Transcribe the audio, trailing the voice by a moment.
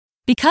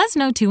Because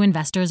no two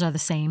investors are the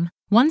same,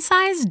 one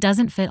size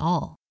doesn't fit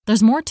all.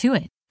 There's more to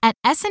it. At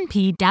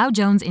S&P Dow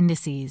Jones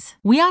Indices,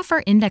 we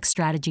offer index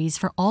strategies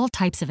for all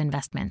types of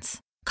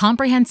investments.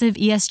 Comprehensive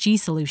ESG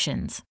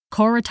solutions,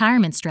 core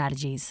retirement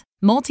strategies,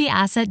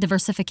 multi-asset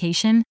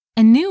diversification,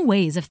 and new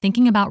ways of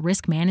thinking about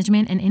risk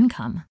management and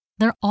income.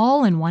 They're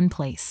all in one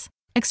place.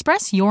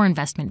 Express your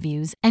investment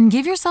views and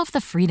give yourself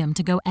the freedom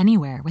to go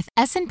anywhere with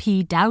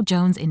S&P Dow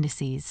Jones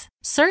Indices.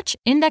 Search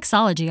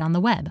Indexology on the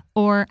web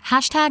or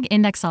hashtag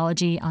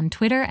Indexology on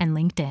Twitter and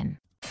LinkedIn.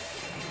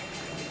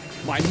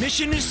 My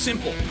mission is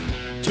simple,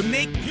 to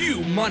make you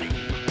money.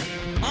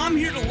 I'm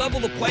here to level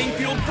the playing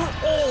field for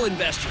all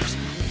investors.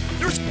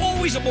 There's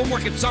always a bull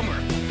market somewhere,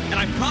 and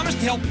I promise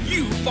to help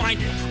you find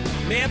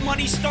it. Mad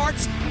Money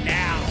starts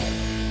now.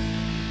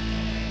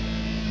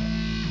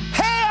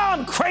 Hey,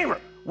 I'm Cramer.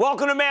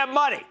 Welcome to Mad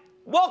Money.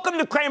 Welcome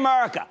to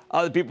Cramerica.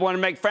 Other people want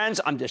to make friends.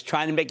 I'm just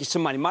trying to make you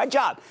some money. My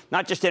job,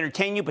 not just to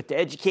entertain you, but to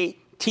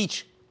educate,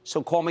 teach.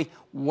 So call me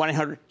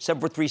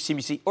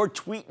 1-800-743-CNBC or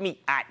tweet me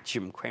at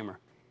Jim Cramer.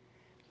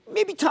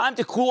 Maybe time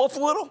to cool off a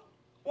little?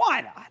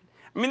 Why not?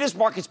 I mean, this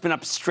market's been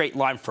up a straight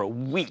line for a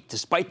week,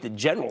 despite the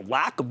general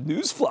lack of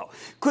news flow,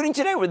 including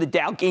today where the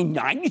Dow gained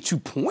 92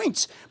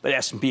 points, but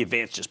S&P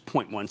advanced just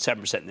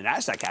 0.17%, and the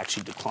Nasdaq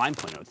actually declined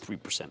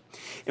 0.03%.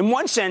 In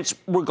one sense,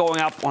 we're going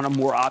up on a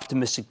more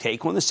optimistic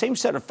take on the same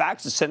set of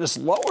facts that sent us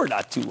lower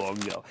not too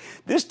long ago.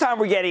 This time,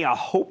 we're getting a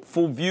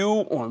hopeful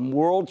view on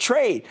world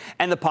trade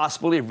and the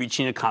possibility of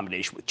reaching an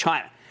accommodation with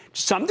China. To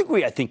some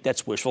degree, I think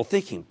that's wishful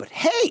thinking, but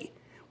hey,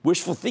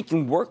 wishful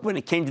thinking worked when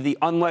it came to the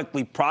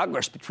unlikely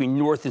progress between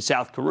North and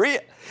South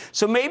Korea.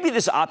 So maybe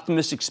this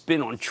optimistic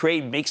spin on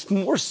trade makes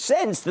more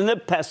sense than the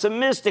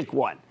pessimistic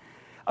one.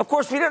 Of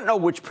course, we don't know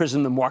which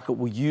prism the market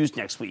will use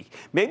next week.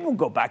 Maybe we'll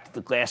go back to the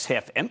glass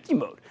half empty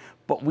mode.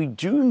 But we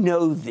do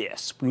know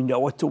this. We know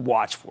what to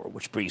watch for,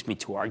 which brings me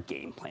to our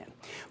game plan.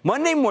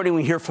 Monday morning,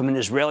 we hear from an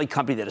Israeli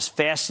company that has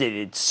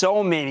fascinated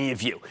so many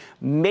of you,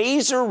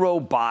 Maser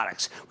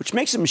Robotics, which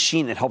makes a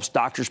machine that helps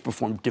doctors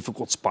perform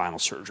difficult spinal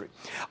surgery.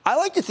 I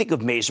like to think of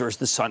Maser as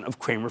the son of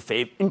Cramer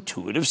fave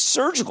Intuitive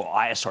Surgical,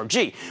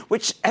 ISRG,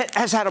 which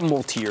has had a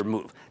multi-year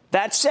move.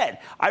 That said,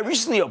 I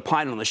recently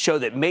opined on the show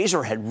that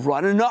Maser had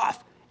run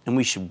enough, and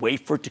we should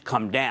wait for it to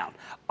come down.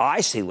 I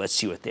say let's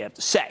see what they have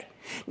to say.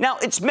 Now,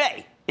 it's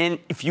May. And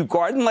if you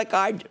garden like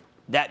I do,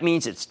 that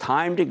means it's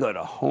time to go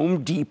to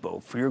Home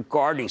Depot for your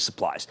gardening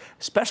supplies,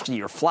 especially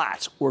your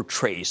flats or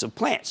trays of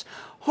plants.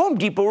 Home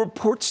Depot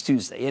reports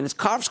Tuesday, and its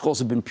conference calls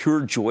have been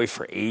pure joy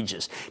for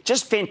ages.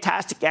 Just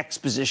fantastic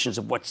expositions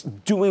of what's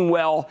doing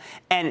well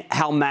and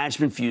how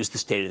management views the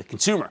state of the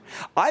consumer.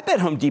 I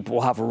bet Home Depot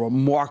will have a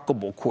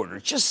remarkable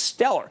quarter, just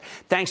stellar,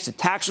 thanks to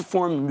tax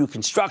reform, new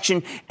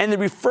construction, and the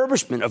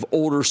refurbishment of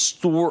older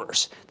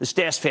stores. The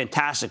staff's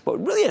fantastic.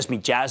 What really has me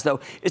jazzed,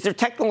 though, is their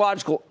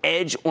technological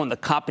edge on the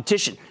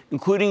competition,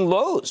 including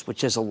Lowe's,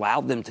 which has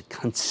allowed them to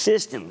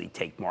consistently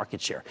take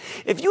market share.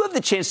 If you have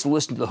the chance to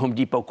listen to the Home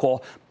Depot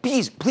call,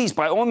 please,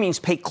 by all means,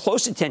 pay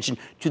close attention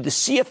to the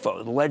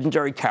CFO, the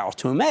legendary Carol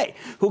Tomei,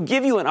 who'll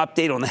give you an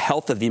update on the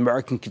health of the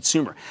American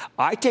consumer.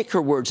 I take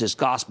her words as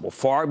gospel,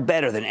 far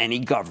better than any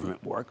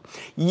government work.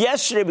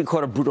 Yesterday, we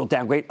caught a brutal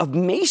downgrade of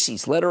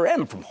Macy's, letter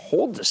M, from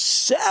hold to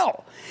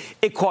sell.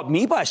 It caught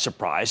me by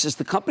surprise, as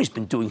the company's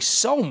been doing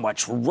so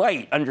much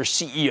right under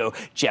CEO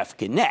Jeff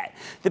Gennett.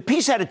 The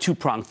piece had a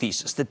two-pronged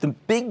thesis, that the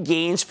big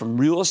gains from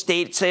real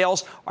estate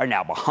sales are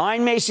now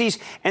behind Macy's,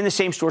 and the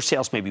same-store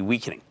sales may be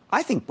weakening.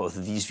 I think both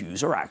of these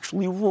views are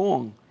actually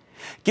wrong.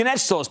 Gannett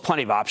still has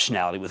plenty of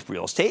optionality with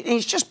real estate, and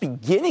he's just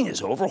beginning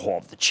his overhaul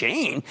of the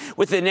chain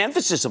with an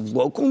emphasis of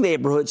local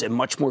neighborhoods and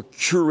much more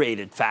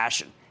curated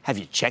fashion. Have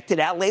you checked it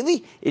out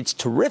lately? It's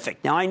terrific.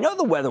 Now, I know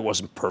the weather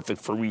wasn't perfect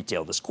for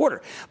retail this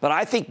quarter, but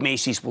I think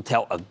Macy's will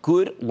tell a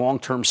good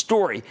long-term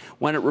story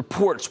when it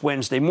reports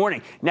Wednesday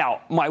morning.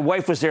 Now, my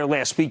wife was there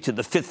last week to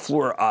the fifth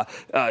floor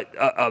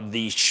of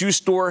the shoe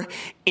store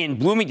in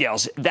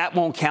Bloomingdale's. That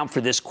won't count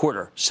for this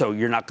quarter, so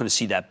you're not going to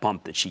see that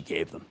bump that she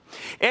gave them.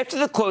 After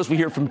the close, we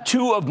hear from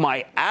two of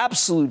my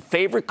absolute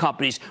favorite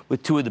companies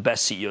with two of the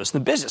best CEOs in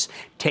the business.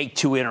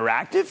 Take-Two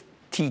Interactive,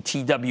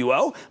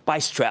 TTWO,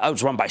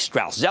 run by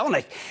Strauss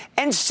Zelnick,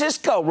 and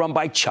Cisco, run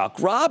by Chuck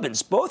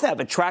Robbins. Both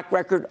have a track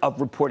record of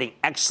reporting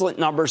excellent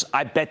numbers.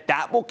 I bet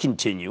that will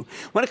continue.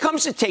 When it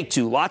comes to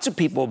Take-Two, lots of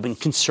people have been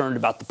concerned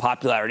about the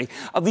popularity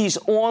of these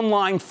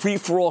online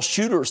free-for-all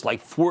shooters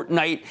like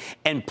Fortnite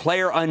and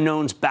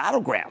PlayerUnknown's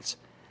Battlegrounds.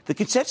 The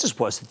consensus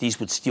was that these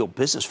would steal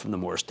business from the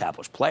more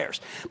established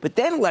players. But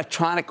then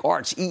Electronic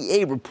Arts,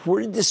 EA,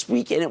 reported this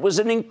week, and it was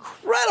an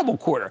incredible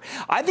quarter.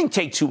 I think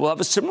Take-Two will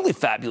have a similarly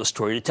fabulous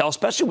story to tell,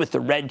 especially with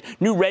the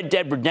new Red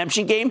Dead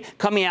Redemption game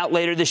coming out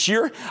later this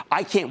year.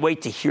 I can't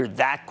wait to hear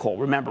that call.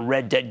 Remember,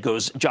 Red Dead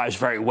jives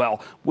very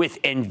well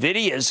with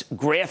NVIDIA's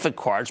graphic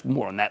cards.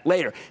 More on that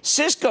later.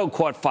 Cisco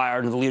caught fire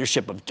under the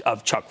leadership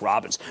of Chuck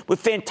Robbins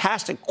with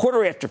fantastic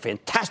quarter after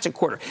fantastic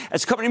quarter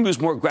as the company moves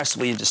more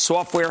aggressively into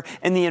software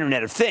and the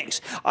Internet of Things.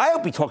 things. I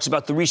hope he talks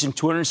about the recent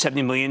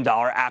 $270 million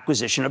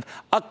acquisition of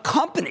a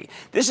company.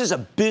 This is a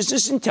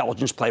business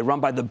intelligence play run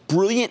by the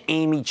brilliant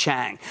Amy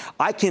Chang.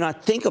 I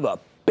cannot think of a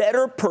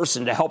better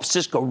person to help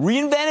Cisco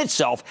reinvent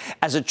itself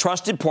as a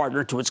trusted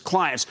partner to its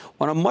clients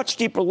on a much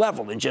deeper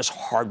level than just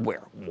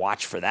hardware.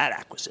 Watch for that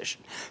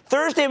acquisition.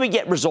 Thursday, we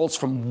get results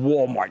from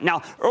Walmart.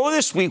 Now, earlier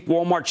this week,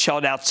 Walmart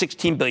shelled out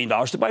 $16 billion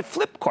to buy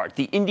Flipkart,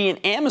 the Indian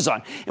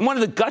Amazon, in one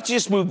of the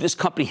gutsiest moves this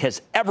company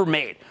has ever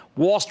made.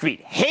 Wall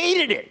Street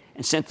hated it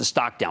and sent the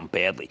stock down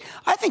badly.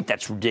 I think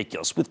that's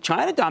ridiculous. With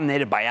China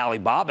dominated by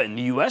Alibaba and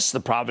the U.S., the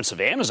province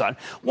of Amazon,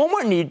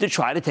 Walmart needed to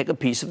try to take a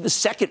piece of the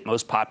second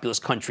most populous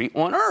country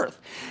on earth.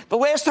 The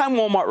last time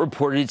Walmart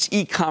reported, its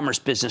e-commerce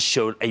business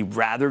showed a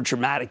rather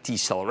dramatic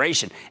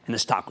deceleration, and the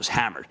stock was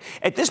hammered.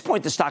 At this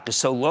point, the stock is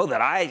so low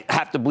that I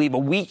have to believe a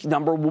weak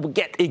number will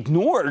get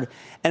ignored,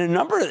 and a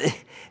number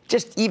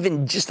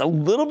just a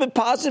little bit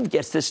positive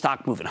gets this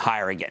stock moving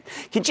higher again.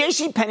 Can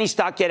JCPenney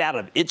stock get out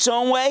of its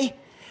own way?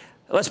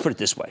 Let's put it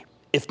this way.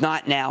 If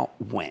not now,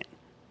 when?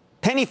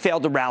 Penny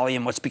failed to rally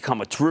in what's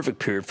become a terrific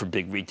period for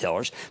big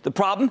retailers. The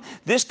problem,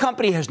 this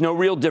company has no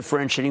real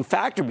differentiating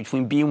factor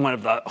between being one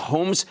of the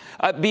homes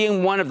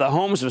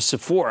of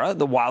Sephora,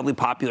 the wildly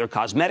popular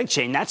cosmetic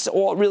chain. That's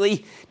all it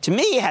really, to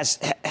me,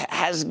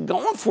 has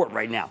going for it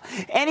right now.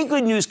 Any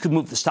good news could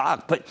move the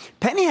stock, but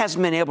Penny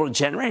hasn't been able to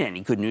generate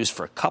any good news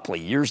for a couple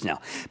of years now.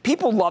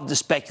 People love to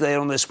speculate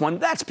on this one.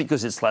 That's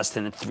because it's less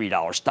than a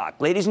 $3 stock.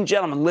 Ladies and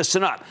gentlemen,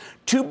 listen up.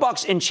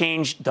 $2 and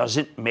change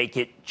doesn't make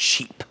it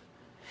cheap.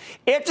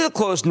 After the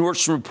close,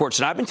 Nordstrom reports,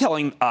 and I've been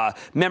telling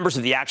members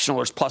of the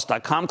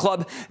ActionAlertsPlus.com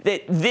club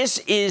that this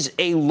is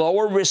a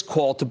lower risk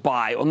call to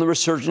buy on the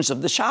resurgence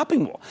of the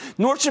shopping mall.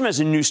 Nordstrom has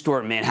a new store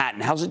in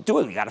Manhattan. How's it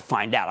doing? We got to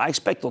find out. I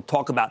expect they'll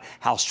talk about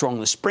how strong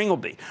the spring will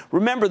be.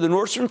 Remember, the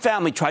Nordstrom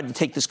family tried to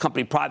take this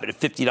company private at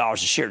 $50 a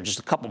share, just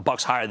a couple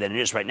bucks higher than it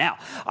is right now.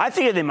 I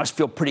figure they must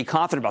feel pretty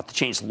confident about the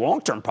chain's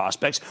long-term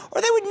prospects,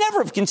 or they would never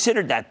have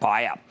considered that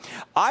buyout.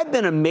 I've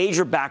been a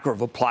major backer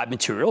of Applied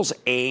Materials,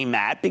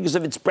 AMAT, because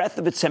of its breadth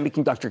of its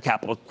semiconductor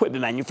capital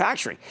equipment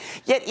manufacturing.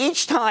 Yet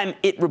each time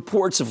it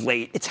reports of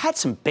late, it's had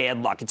some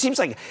bad luck. It seems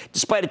like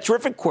despite a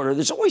terrific quarter,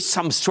 there's always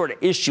some sort of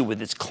issue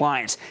with its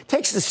clients.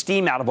 Takes the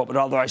steam out of what would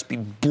otherwise be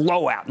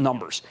blowout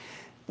numbers.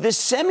 The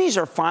semis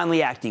are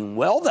finally acting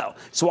well, though,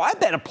 so I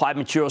bet Applied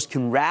Materials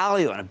can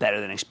rally on a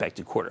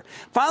better-than-expected quarter.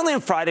 Finally,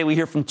 on Friday, we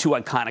hear from two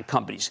iconic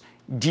companies,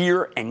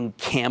 Deere and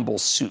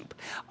Campbell's Soup.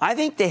 I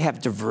think they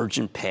have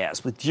divergent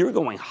paths, with Deere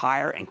going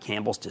higher and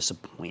Campbell's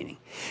disappointing.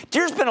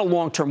 Deere's been a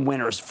long-term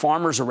winner as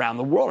farmers around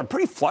the world are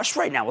pretty flush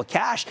right now with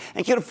cash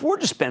and can afford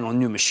to spend on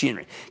new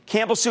machinery.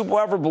 Campbell's Soup,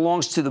 however,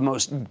 belongs to the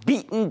most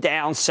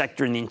beaten-down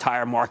sector in the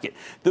entire market,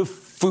 the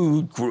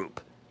food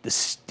group. The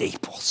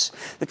staples.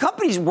 The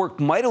company's worked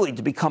mightily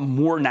to become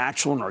more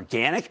natural and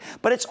organic,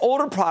 but its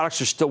older products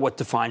are still what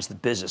defines the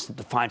business and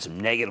defines them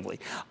negatively.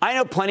 I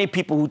know plenty of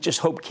people who just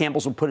hope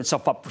Campbell's will put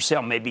itself up for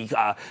sale. Maybe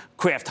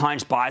Kraft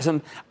Heinz buys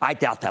them. I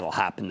doubt that'll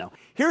happen, though.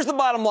 Here's the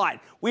bottom line.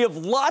 We have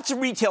lots of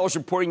retailers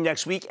reporting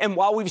next week, and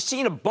while we've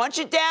seen a bunch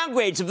of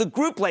downgrades of the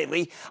group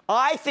lately,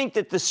 I think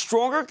that the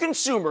stronger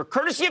consumer,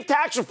 courtesy of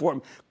tax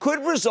reform,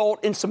 could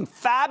result in some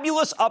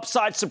fabulous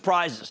upside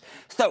surprises.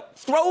 So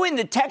throw in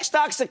the tech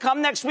stocks that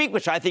come next week,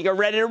 which I think are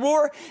ready to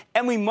roar,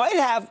 and we might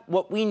have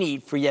what we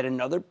need for yet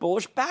another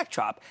bullish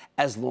backdrop,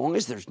 as long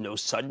as there's no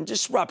sudden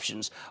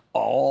disruptions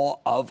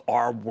all of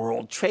our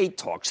world trade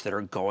talks that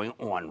are going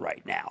on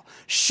right now.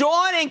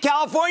 Sean in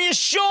California.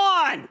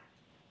 Sean!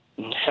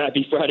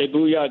 Happy Friday.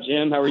 Booyah,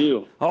 Jim. How are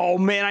you? Oh,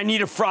 man, I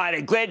need a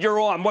Friday. Glad you're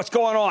on. What's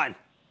going on?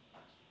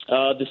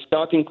 The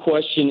stock in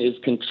question is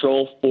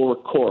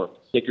Control4 Corp,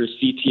 ticker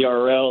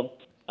CTRL.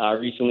 I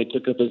recently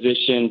took a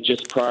position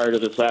just prior to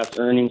this last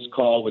earnings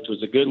call, which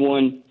was a good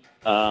one.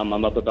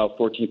 I'm up about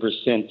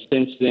 14%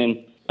 since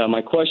then.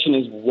 My question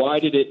is, why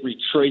did it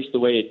retrace the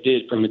way it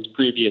did from its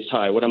previous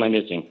high? What am I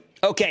missing?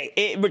 Okay,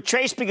 it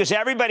retraced because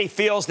everybody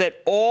feels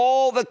that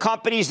all the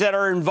companies that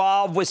are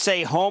involved with,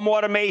 say, home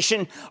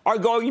automation are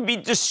going to be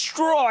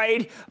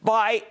destroyed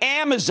by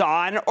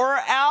Amazon or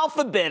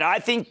Alphabet. I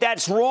think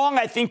that's wrong.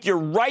 I think you're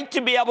right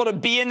to be able to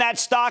be in that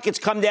stock. It's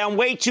come down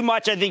way too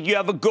much. I think you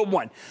have a good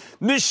one.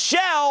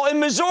 Michelle in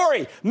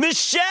Missouri.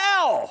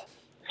 Michelle!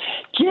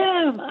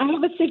 Jim, I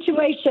have a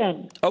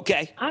situation.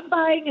 Okay. I'm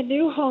buying a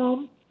new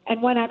home and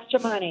want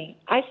extra money.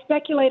 I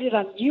speculated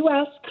on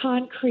U.S.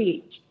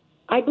 concrete.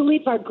 I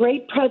believe our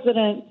great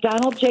president,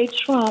 Donald J.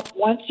 Trump,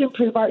 wants to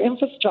improve our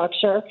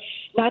infrastructure,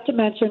 not to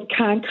mention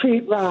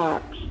concrete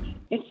rocks.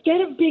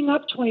 Instead of being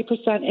up 20%,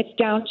 it's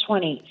down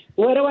 20%.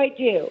 What do I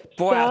do?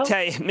 Boy, I'll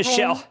tell you,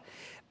 Michelle,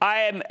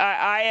 I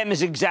am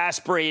as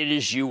exasperated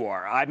as you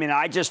are. I mean,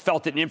 I just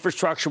felt that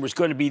infrastructure was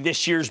going to be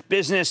this year's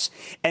business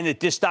and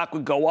that this stock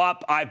would go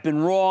up. I've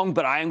been wrong,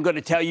 but I am going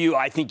to tell you,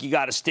 I think you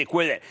got to stick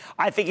with it.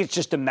 I think it's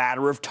just a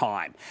matter of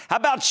time. How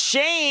about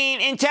Shane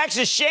in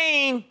Texas?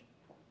 Shane.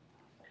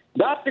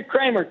 Dr.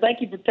 Cramer,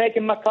 thank you for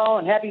taking my call,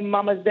 and happy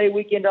Mama's Day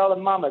weekend to all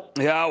the mamas.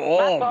 Yeah,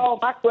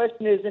 My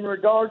question is in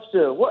regards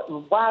to what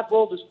wide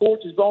world of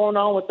sports is going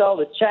on with all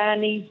the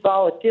Chinese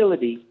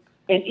volatility.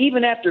 And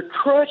even after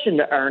crushing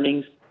the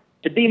earnings,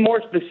 to be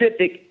more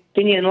specific,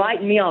 can you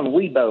enlighten me on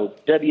Weibo,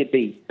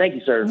 WB? Thank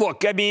you, sir.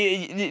 Look, I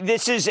mean,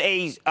 this is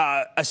a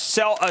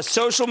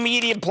social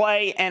media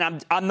play,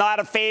 and I'm not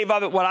a fave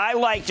of it. What I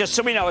like, just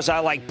so we know, is I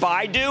like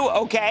Baidu,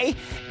 okay?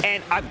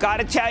 And I've got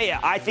to tell you,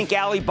 I think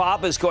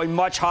Alibaba is going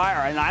much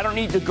higher, and I don't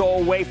need to go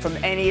away from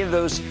any of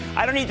those.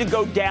 I don't need to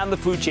go down the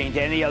food chain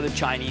to any other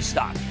Chinese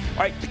stock.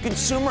 All right, the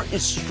consumer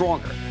is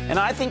stronger, and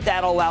I think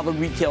that'll allow the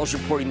retailers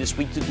reporting this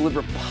week to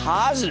deliver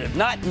positive,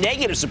 not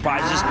negative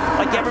surprises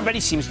like everybody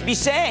seems to be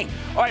saying.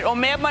 All right,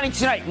 on Mad Money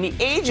tonight, in the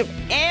age of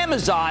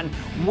Amazon,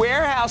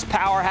 warehouse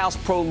powerhouse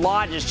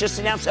Prologis just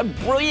announced a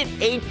brilliant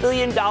 $8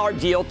 billion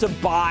deal to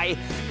buy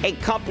a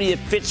company that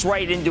fits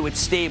right into its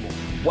stable.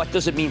 What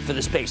does it mean for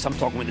the space? I'm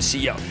talking with the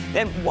CEO.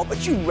 Then what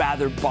would you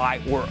rather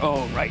buy or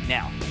own right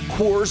now?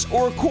 Coors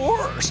or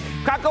Coors?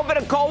 Crack open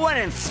a cold one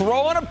and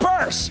throw in a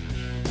purse.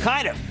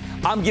 Kind of.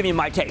 I'm giving you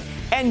my take.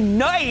 And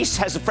Nice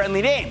has a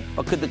friendly name,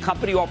 but could the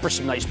company offer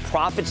some nice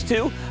profits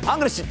too? I'm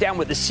going to sit down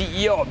with the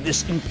CEO of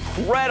this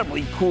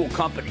incredibly cool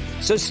company.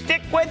 So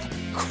stick with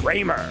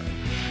Cramer.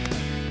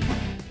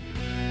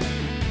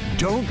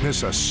 Don't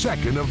miss a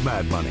second of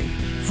Mad Money.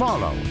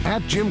 Follow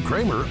 @Jim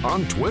Cramer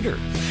on Twitter.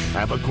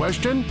 Have a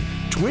question?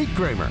 Tweet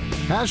Cramer.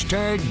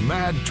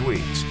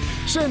 #MadTweets.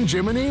 Send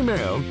Jim an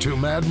email to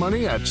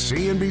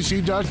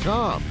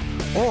madmoney@cnbc.com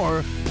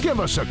or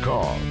give us a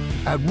call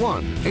at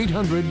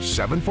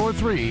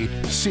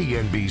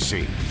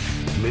 1-800-743-CNBC.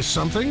 Miss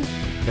something?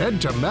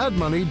 Head to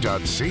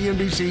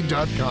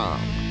madmoney.cnbc.com.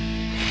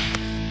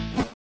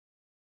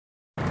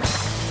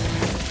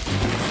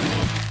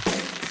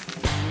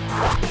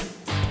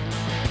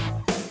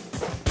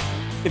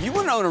 If you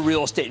want to own a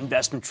real estate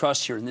investment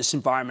trust here in this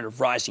environment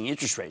of rising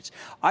interest rates,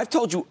 I've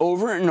told you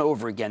over and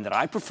over again that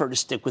I prefer to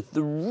stick with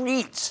the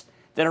REITs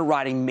that are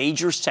riding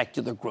major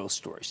secular growth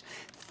stories.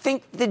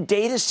 Think the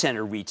data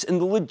center REITs and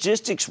the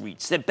logistics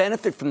REITs that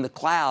benefit from the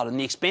cloud and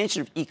the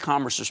expansion of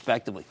e-commerce,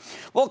 respectively.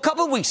 Well, a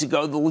couple of weeks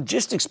ago, the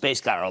logistics space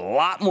got a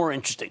lot more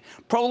interesting.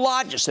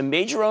 Prologis, a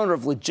major owner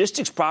of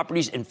logistics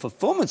properties and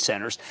fulfillment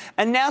centers,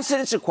 announced that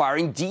it's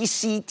acquiring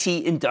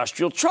DCT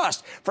Industrial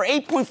Trust for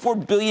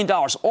 $8.4 billion,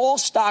 all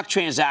stock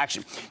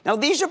transaction. Now,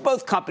 these are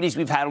both companies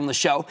we've had on the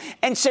show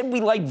and said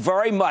we like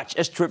very much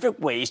as terrific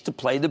ways to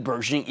play the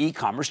burgeoning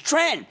e-commerce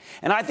trend.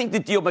 And I think the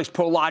deal makes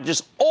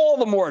Prologis all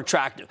the more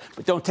attractive.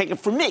 But don't take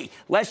it from me.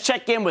 Let's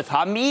check in with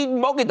Hamid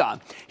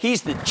Moghadam.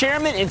 He's the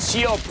chairman and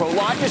CEO of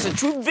Prologis, a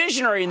true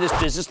visionary in this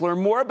business.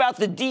 Learn more about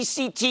the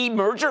DCT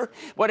merger,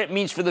 what it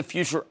means for the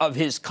future of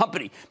his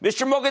company.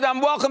 Mr.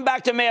 Moghadam, welcome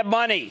back to Mad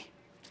Money.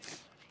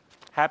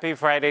 Happy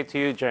Friday to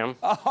you, Jim.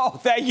 Oh,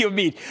 thank you,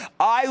 Hamid.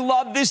 I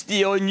love this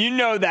deal, and you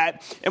know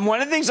that. And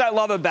one of the things I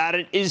love about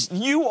it is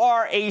you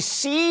are a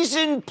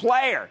seasoned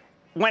player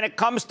when it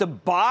comes to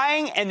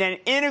buying and then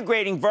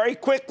integrating very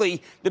quickly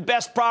the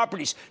best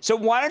properties. So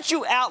why don't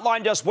you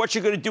outline to us what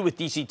you're going to do with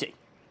DCT?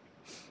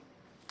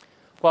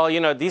 Well, you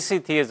know,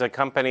 DCT is a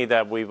company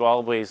that we've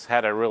always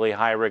had a really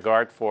high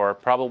regard for,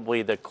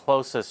 probably the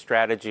closest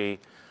strategy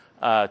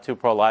to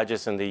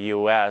Prologis in the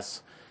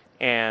U.S.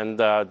 and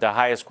the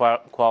highest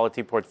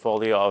quality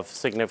portfolio of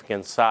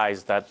significant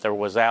size that there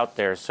was out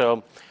there.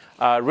 So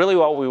really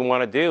what we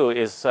want to do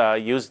is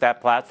use that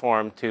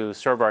platform to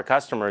serve our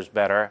customers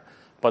better.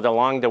 But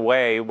along the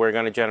way, we're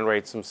going to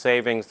generate some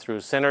savings through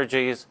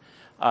synergies,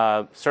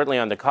 certainly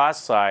on the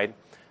cost side,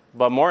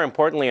 but more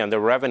importantly on the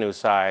revenue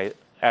side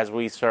as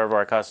we serve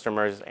our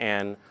customers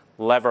and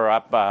lever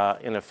up,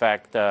 in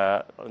effect,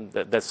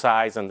 the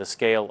size and the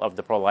scale of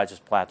the Prologis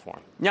platform.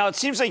 Now, it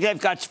seems like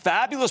they've got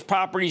fabulous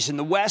properties in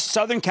the West,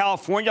 Southern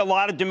California, a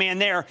lot of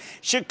demand there.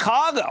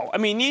 Chicago, I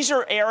mean, these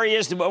are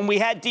areas that when we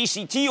had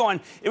DCT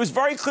on, it was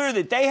very clear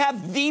that they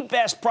have the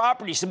best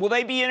properties. Will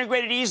they be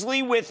integrated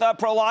easily with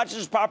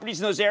Prologis properties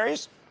in those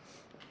areas?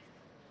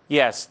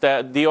 Yes,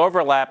 the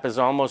overlap is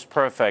almost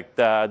perfect.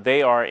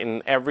 They are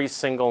in every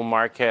single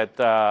market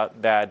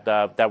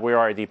that we're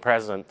already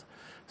present.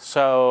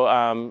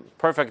 So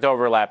perfect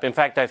overlap. In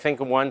fact, I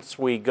think once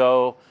we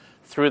go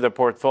through the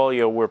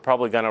portfolio, we're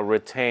probably going to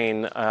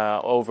retain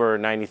over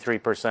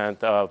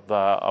 93%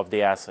 of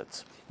the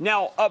assets.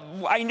 Now,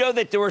 I know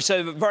that there was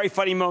a very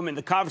funny moment in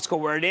the conference call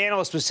where an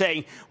analyst was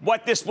saying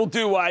what this will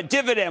do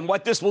dividend,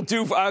 what this will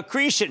do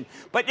accretion.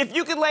 But if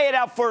you could lay it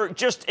out for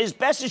just as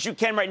best as you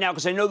can right now,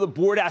 because I know the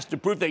board has to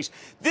approve things,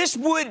 this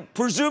would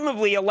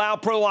presumably allow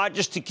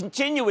Prologis to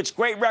continue its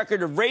great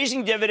record of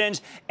raising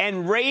dividends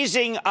and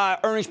raising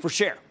earnings per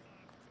share.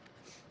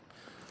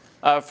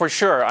 For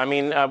sure. I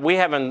mean, we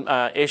haven't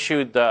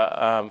issued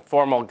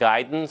formal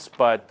guidance,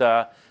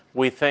 but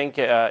we think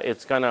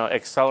it's going to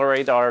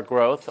accelerate our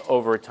growth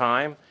over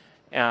time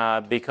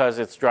because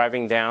it's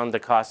driving down the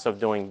cost of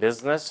doing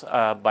business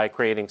by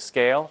creating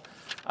scale.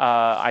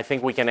 I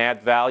think we can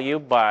add value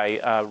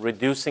by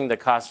reducing the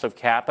cost of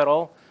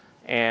capital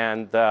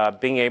and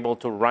being able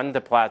to run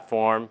the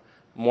platform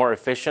more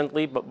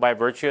efficiently by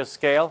virtue of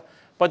scale.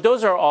 But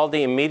those are all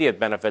the immediate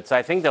benefits.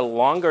 I think the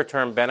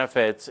longer-term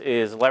benefits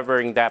is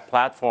leveraging that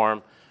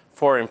platform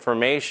for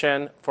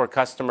information, for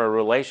customer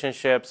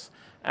relationships,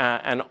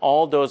 and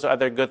all those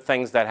other good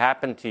things that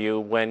happen to you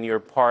when you're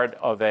part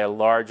of a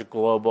large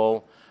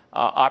global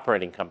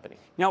operating company.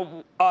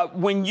 Now,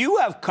 when you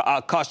have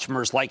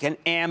customers like an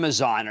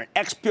Amazon or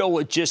XPO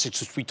Logistics,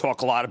 which we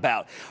talk a lot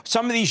about,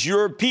 some of these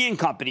European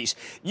companies,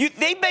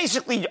 they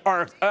basically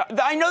are,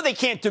 I know they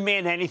can't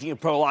demand anything of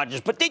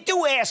Prologis, but they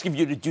do ask of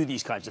you to do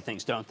these kinds of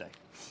things, don't they?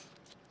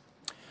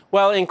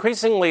 Well,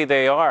 increasingly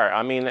they are.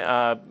 I mean,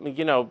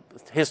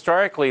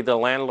 historically the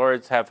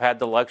landlords have had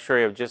the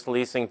luxury of just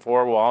leasing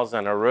four walls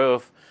and a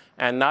roof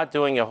and not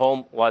doing a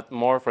whole lot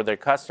more for their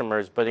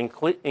customers, but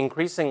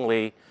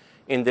increasingly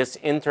in this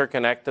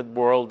interconnected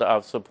world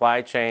of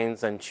supply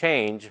chains and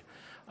change,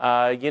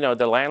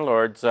 the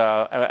landlords,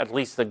 at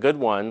least the good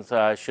ones,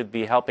 should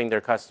be helping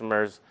their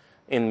customers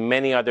in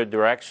many other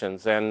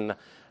directions. And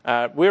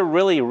we're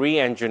really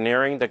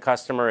re-engineering the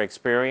customer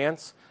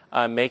experience,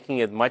 making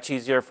it much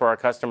easier for our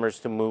customers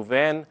to move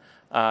in,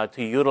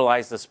 to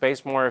utilize the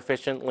space more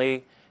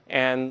efficiently.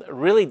 And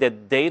really the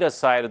data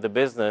side of the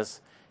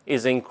business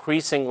is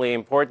increasingly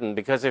important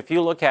because if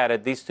you look at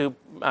it, these two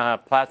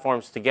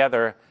platforms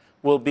together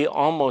will be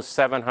almost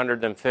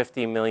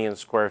 750 million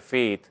square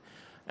feet.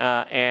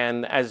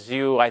 And as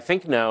you, I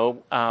think,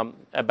 know,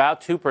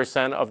 about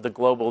 2% of the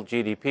global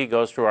GDP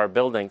goes through our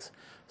buildings.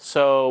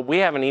 So we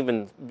haven't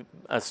even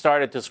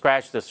started to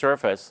scratch the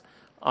surface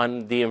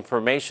on the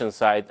information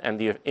side and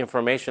the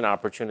information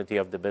opportunity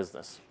of the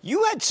business.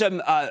 You had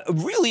some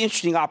really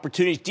interesting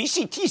opportunities.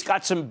 DCT's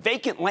got some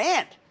vacant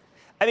land.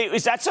 I mean,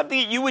 is that something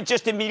that you would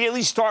just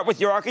immediately start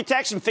with your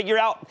architects and figure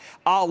out,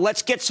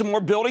 let's get some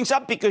more buildings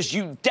up? Because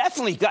you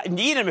definitely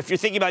need them if you're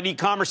thinking about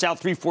e-commerce out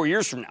 3-4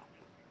 years from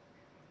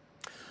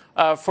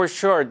now. For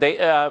sure.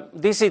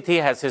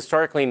 DCT has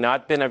historically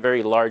not been a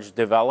very large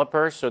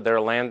developer, so their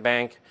land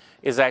bank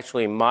is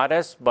actually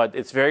modest, but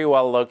it's very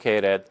well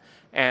located.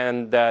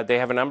 And they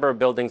have a number of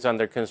buildings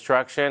under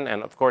construction,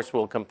 and of course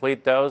we'll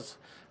complete those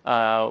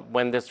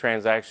when this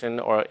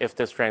transaction, or if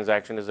this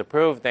transaction is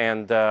approved.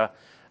 And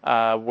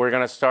we're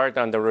going to start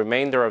on the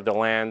remainder of the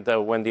land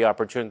when the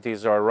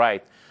opportunities are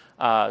right.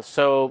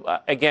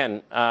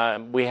 Again,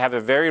 we have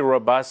a very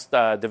robust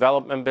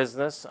development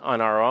business on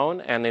our own,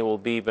 and it will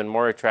be even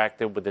more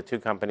attractive with the two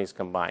companies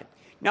combined.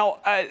 Now,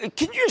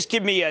 can you just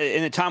give me,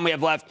 in the time we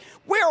have left,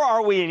 where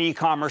are we in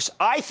e-commerce?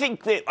 I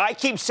think that I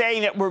keep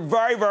saying that we're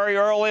very, very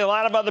early. A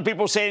lot of other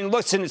people are saying,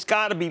 listen, it's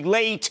got to be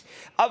late.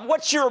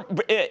 What's your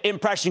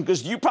impression?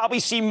 Because you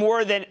probably see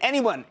more than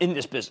anyone in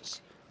this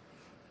business.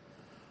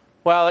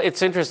 Well,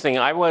 it's interesting.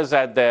 I was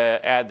at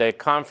the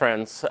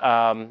conference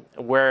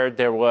where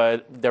there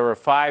were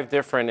 5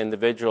 different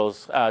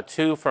individuals,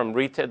 2 from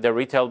the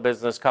retail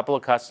business, a couple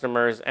of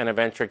customers, and a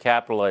venture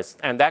capitalist.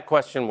 And that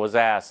question was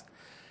asked.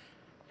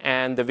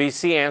 And the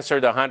VC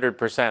answered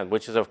 100%,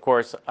 which is, of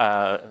course,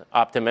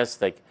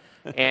 optimistic.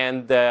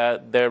 And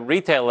the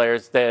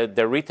retailers,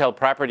 the retail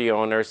property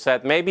owners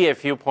said maybe a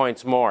few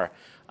points more.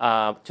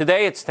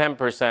 Today it's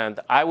 10%.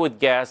 I would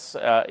guess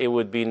it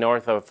would be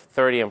north of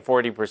 30 and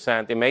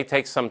 40%. It may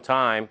take some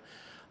time.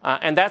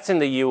 And that's in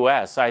the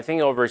U.S. I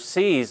think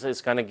overseas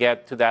it's going to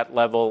get to that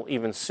level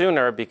even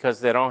sooner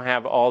because they don't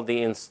have all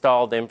the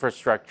installed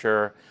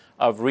infrastructure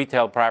of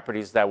retail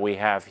properties that we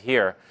have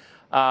here.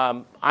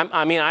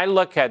 I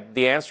look at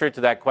the answer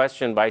to that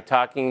question by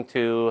talking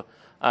to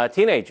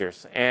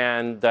teenagers.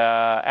 And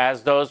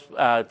as those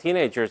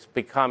teenagers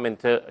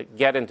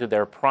get into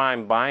their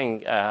prime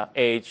buying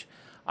age,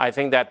 I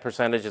think that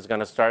percentage is going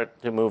to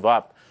start to move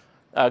up.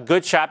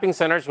 Good shopping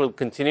centers will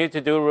continue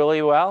to do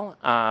really well,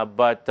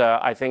 but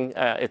I think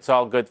it's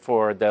all good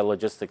for the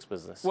logistics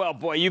business. Well,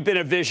 boy, you've been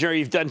a visionary.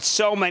 You've done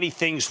so many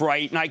things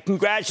right, and I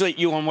congratulate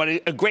you on what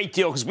a great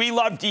deal, because we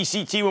loved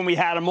DCT when we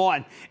had him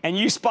on, and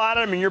you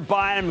spotted him, and you're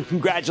buying him, and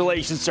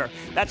congratulations, sir.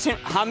 That's him,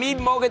 Hamid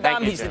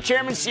Moghadam. He's the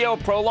chairman and CEO of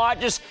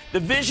Prologis,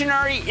 the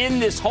visionary in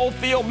this whole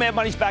field. Mad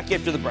Money's back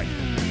after the break.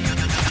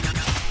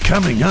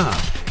 Coming up,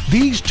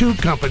 these two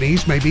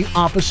companies may be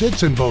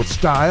opposites in both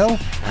style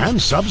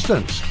and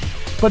substance.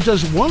 But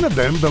does one of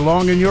them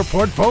belong in your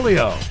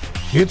portfolio?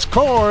 It's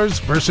Coors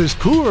versus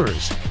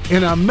Coors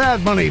in a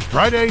Mad Money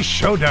Friday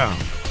showdown.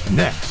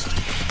 Next.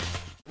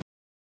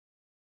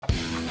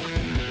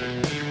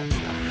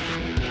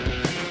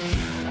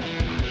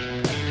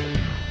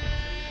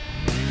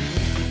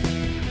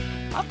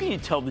 How can you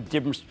tell the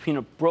difference between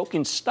a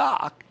broken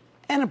stock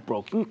and a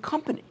broken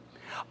company?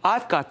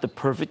 I've got the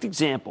perfect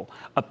example.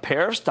 A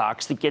pair of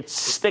stocks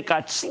that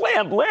got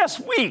slammed last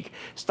week.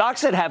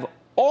 Stocks that have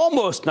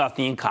almost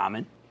nothing in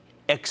common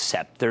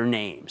except their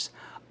names.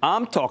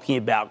 I'm talking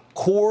about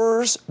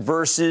Coors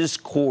versus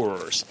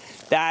Coors.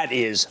 That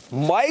is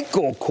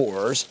Michael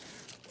Kors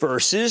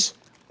versus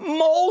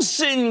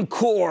Molson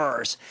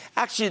Coors.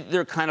 Actually,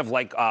 they're kind of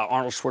like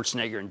Arnold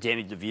Schwarzenegger and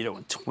Danny DeVito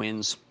and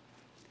twins.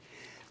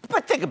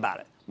 But think about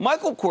it.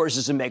 Michael Kors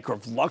is a maker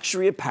of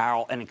luxury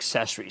apparel and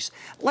accessories,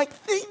 like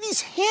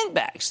these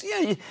handbags.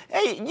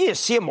 You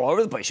see them all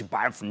over the place. You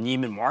buy them from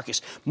Neiman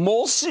Marcus.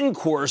 Molson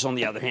Coors, on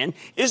the other hand,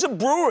 is a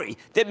brewery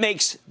that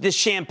makes the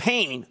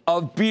champagne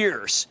of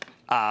beers.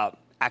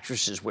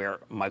 actresses wear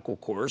Michael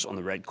Kors on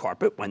the red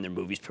carpet when their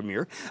movies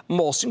premiere,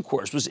 Molson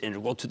Coors was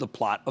integral to the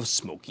plot of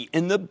Smokey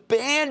and the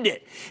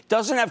Bandit.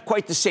 Doesn't have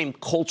quite the same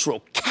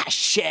cultural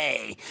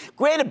cachet.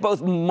 Granted,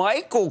 both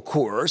Michael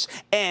Kors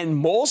and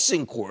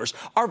Molson Coors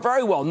are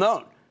very well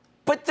known,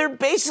 but they're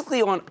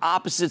basically on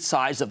opposite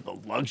sides of the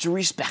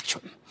luxury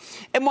spectrum.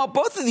 And while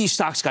both of these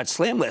stocks got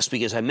slammed last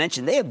week, as I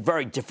mentioned, they have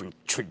very different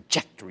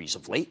trajectories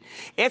of late.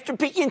 After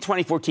peaking in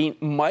 2014,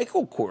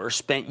 Michael Kors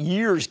spent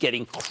years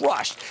getting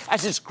crushed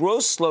as its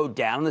growth slowed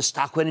down and the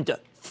stock went into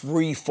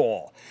free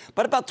fall.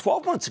 But about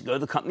 12 months ago,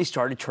 the company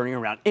started turning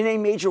around in a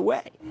major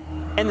way,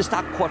 and the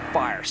stock caught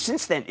fire.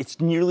 Since then, it's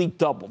nearly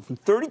doubled from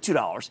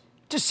 $32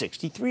 to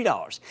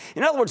 $63.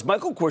 In other words,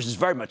 Michael Kors is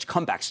very much a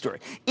comeback story,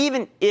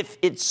 even if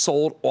it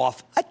sold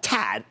off a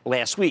tad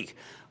last week.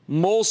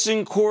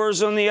 Molson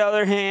Coors, on the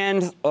other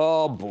hand,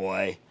 oh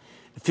boy,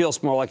 it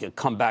feels more like a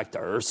comeback to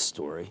earth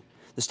story.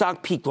 The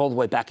stock peaked all the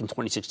way back in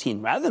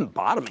 2016. Rather than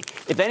bottoming,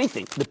 if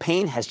anything, the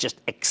pain has just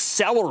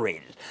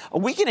accelerated. A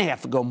week and a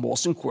half ago,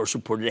 Molson Coors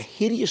reported a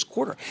hideous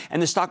quarter,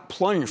 and the stock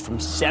plunged from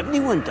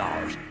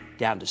 $71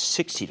 down to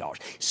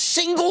 $60.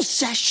 Single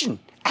session.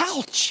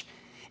 Ouch.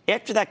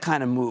 After that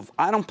kind of move,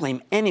 I don't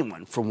blame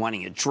anyone for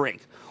wanting a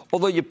drink,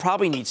 although you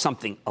probably need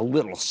something a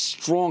little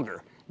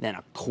stronger than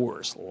a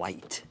Coors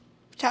Light,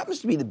 which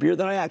happens to be the beer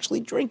that I actually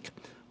drink,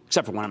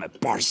 except for when I'm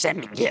at Bar San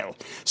Miguel.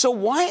 So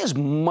why has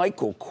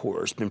Michael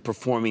Kors been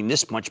performing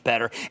this much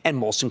better and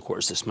Molson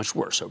Coors this much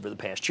worse over the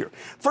past year?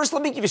 First,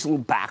 let me give you a little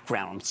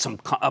background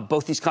on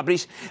both these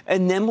companies,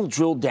 and then we'll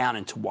drill down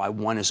into why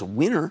one is a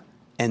winner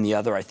and the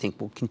other, I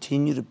think, will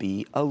continue to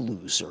be a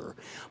loser.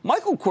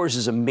 Michael Kors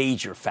is a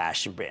major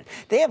fashion brand.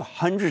 They have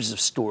hundreds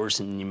of stores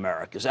in the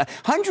Americas,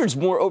 hundreds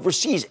more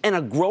overseas, and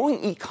a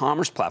growing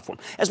e-commerce platform,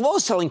 as well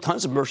as selling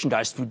tons of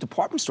merchandise through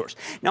department stores.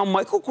 Now,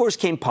 Michael Kors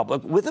came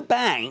public with a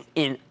bang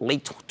in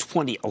late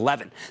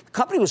 2011. The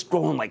company was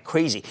growing like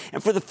crazy,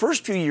 and for the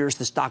first few years,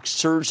 the stock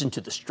surged into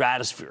the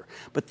stratosphere.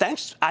 But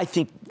thanks, I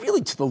think,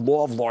 really to the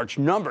law of large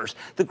numbers,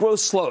 the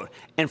growth slowed.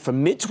 And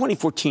from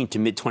mid-2014 to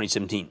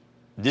mid-2017,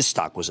 this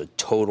stock was a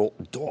total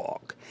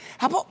dog.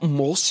 How about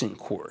Molson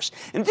Coors?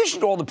 In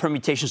addition to all the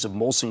permutations of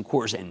Molson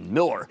Coors and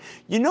Miller,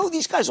 you know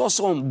these guys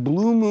also own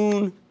Blue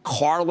Moon,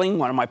 Carling,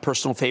 one of my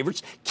personal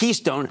favorites,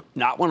 Keystone,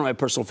 not one of my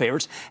personal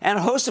favorites, and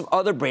a host of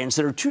other brands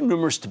that are too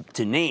numerous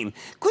to name,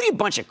 including a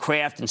bunch of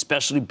craft and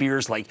specialty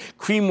beers like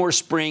Creedmoor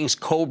Springs,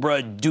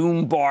 Cobra,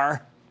 Doom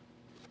Bar.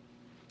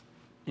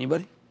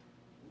 Anybody?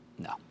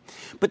 No.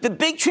 But the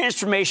big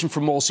transformation for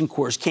Molson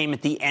Coors came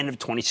at the end of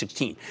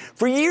 2016.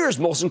 For years,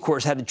 Molson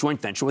Coors had a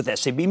joint venture with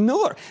SAB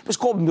Miller. It was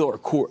called Miller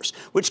Coors,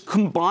 which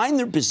combined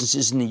their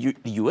businesses in the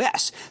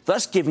U.S.,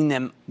 thus giving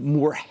them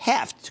more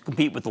heft to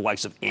compete with the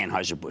likes of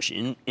Anheuser-Busch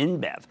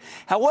InBev.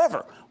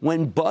 However,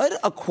 when Bud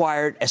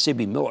acquired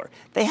SAB Miller,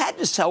 they had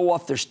to sell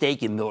off their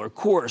stake in Miller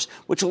Coors,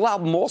 which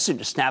allowed Molson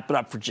to snap it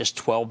up for just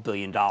 $12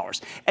 billion.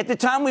 At the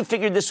time, we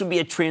figured this would be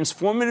a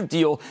transformative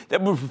deal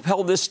that would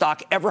propel this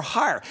stock ever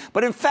higher.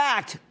 But in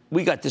fact,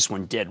 we got this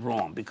one dead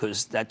wrong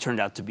because that turned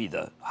out to be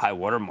the high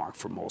water mark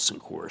for Molson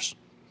Coors.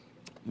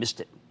 Missed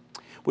it.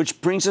 Which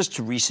brings us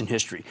to recent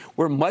history,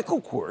 where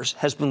Michael Kors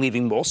has been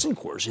leaving Molson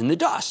Coors in the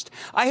dust.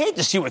 I hate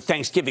to see what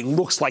Thanksgiving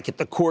looks like at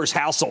the Coors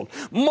household.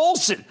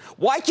 Molson,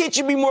 why can't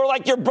you be more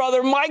like your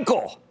brother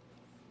Michael?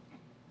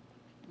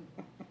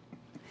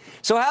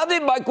 So how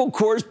did Michael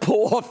Kors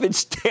pull off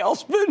its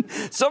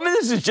tailspin? Some of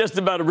this is just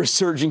about a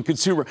resurging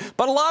consumer,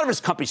 but a lot of it's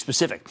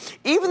company-specific.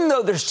 Even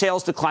though their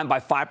sales declined by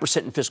 5%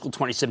 in fiscal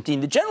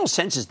 2017, the general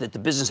sense is that the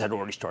business had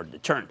already started to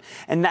turn.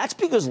 And that's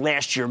because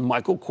last year,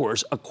 Michael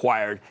Kors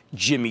acquired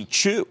Jimmy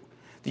Choo,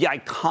 the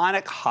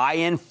iconic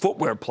high-end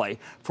footwear play,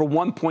 for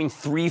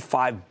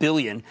 $1.35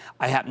 billion.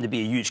 I happen to be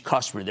a huge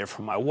customer there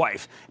for my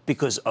wife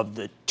because of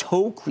the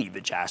toe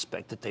cleavage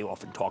aspect that they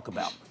often talk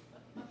about.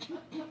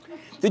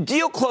 The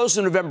deal closed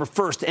on November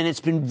 1st, and it's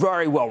been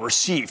very well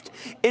received.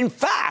 In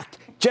fact,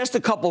 just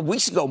a couple of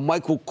weeks ago,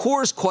 Michael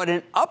Kors caught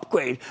an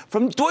upgrade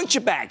from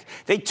Deutsche Bank.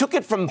 They took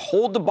it from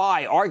hold to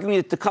buy, arguing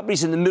that the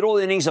company's in the middle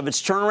innings of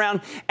its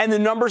turnaround, and the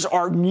numbers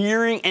are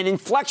nearing an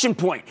inflection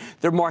point.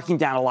 They're marking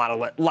down a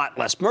lot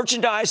less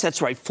merchandise.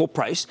 That's right, full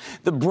price.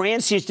 The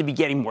brand seems to be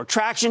getting more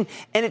traction,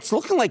 and it's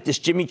looking like this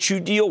Jimmy Choo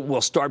deal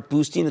will start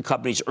boosting the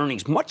company's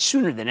earnings much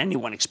sooner than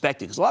anyone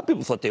expected, because a lot of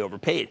people thought they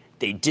overpaid.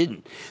 They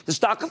didn't. The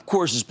stock, of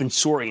course, has been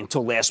soaring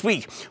until last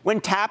week,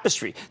 when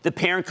Tapestry, the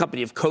parent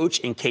company of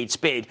Coach and Kate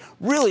Spade,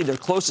 really their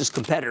closest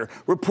competitor,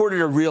 reported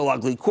a real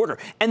ugly quarter.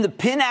 And the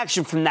pin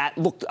action from that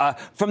took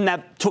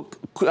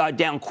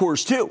down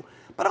Kors too.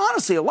 But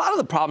honestly, a lot of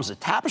the problems at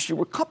Tapestry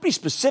were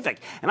company-specific,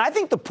 and I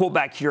think the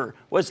pullback here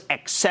was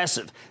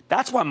excessive.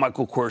 That's why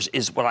Michael Kors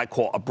is what I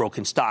call a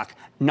broken stock,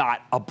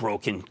 not a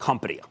broken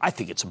company. I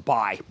think it's a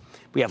buy.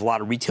 We have a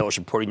lot of retailers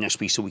reporting next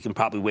week, so we can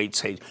probably wait,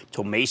 say,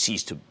 till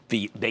Macy's to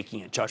be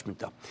making a judgment,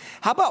 though.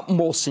 How about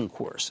Molson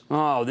Coors?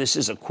 Oh, this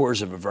is a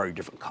Coors of a very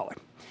different color.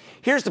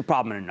 Here's the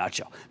problem in a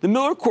nutshell. The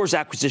Miller Coors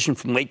acquisition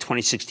from late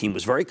 2016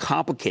 was very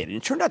complicated and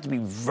it turned out to be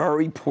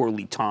very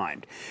poorly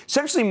timed.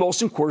 Essentially,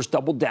 Molson Coors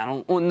doubled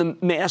down on the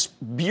mass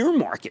beer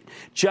market,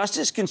 just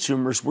as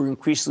consumers were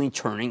increasingly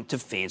turning to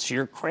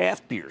fancier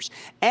craft beers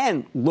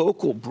and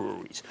local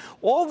breweries.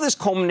 All of this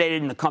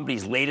culminated in the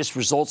company's latest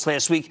results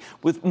last week,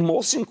 with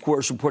Molson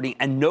Coors reporting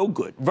a no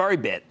good, very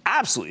bad,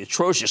 absolutely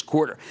atrocious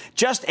quarter.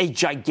 Just a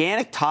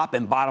gigantic top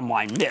and bottom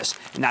line miss,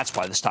 and that's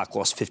why the stock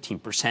lost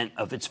 15%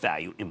 of its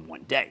value in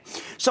one day.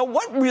 So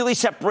what really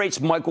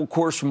separates Michael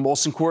Kors from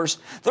Molson Coors?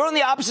 They're on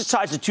the opposite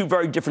sides of two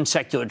very different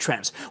secular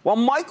trends. While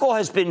Michael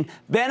has been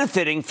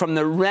benefiting from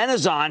the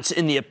renaissance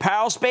in the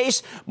apparel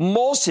space,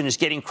 Molson is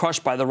getting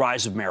crushed by the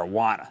rise of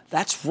marijuana.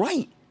 That's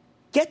right.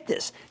 Get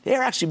this.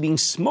 They're actually being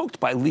smoked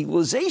by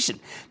legalization.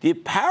 The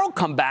apparel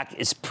comeback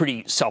is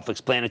pretty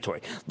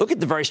self-explanatory. Look at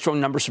the very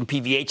strong numbers from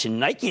PVH and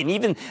Nike and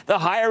even the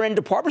higher-end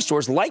department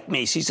stores like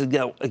Macy's.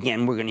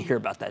 Again, we're going to hear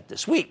about that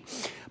this week.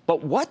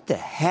 But what the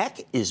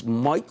heck is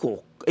Molson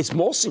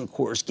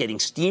Coors getting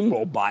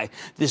steamrolled by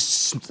this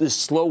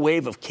slow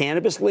wave of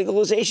cannabis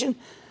legalization?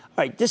 All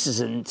right, this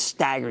is a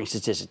staggering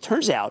statistic.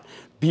 Turns out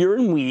beer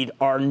and weed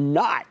are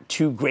not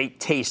two great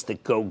tastes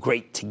that go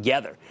great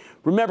together.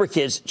 Remember,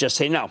 kids, just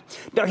say no.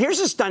 Now, here's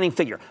a stunning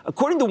figure.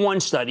 According to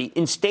one study,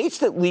 in states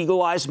that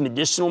legalize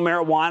medicinal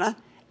marijuana,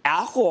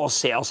 alcohol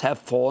sales have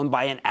fallen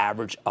by an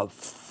average of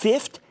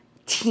 15%.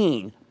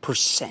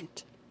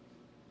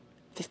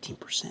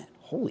 15%.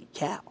 Holy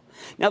cow.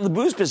 Now, the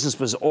booze business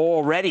was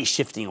already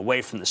shifting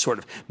away from the sort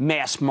of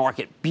mass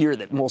market beer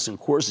that Molson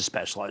Coors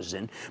specializes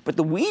in. But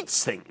the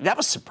weeds thing, that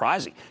was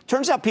surprising.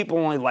 Turns out people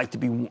only like to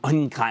be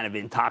one kind of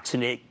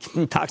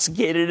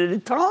intoxicated at a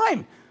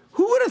time.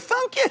 Who would have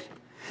thunk it?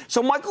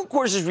 So Michael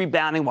Kors is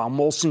rebounding while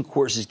Molson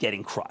Coors is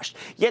getting crushed.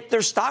 Yet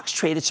their stocks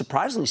trade at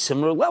surprisingly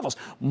similar levels.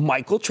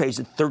 Michael trades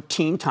at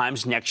 13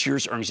 times next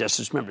year's earnings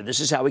estimates. Remember,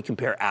 this is how we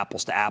compare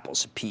apples to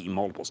apples, PE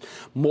multiples.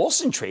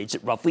 Molson trades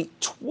at roughly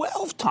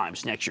 12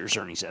 times next year's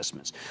earnings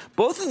estimates.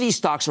 Both of these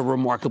stocks are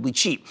remarkably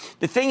cheap.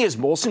 The thing is,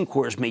 Molson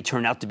Coors may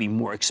turn out to be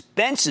more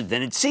expensive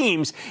than it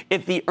seems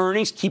if the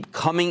earnings keep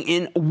coming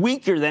in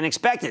weaker than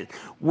expected.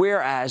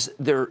 Whereas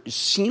there's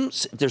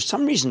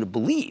some reason to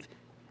believe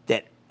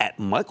that at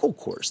Michael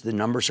Kors, the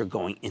numbers are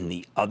going in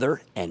the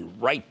other and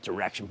right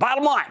direction.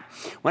 Bottom line,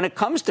 when it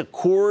comes to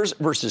Kors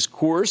versus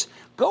Kors,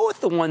 go with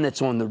the one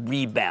that's on the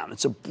rebound.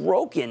 It's a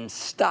broken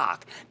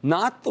stock,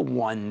 not the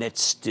one that's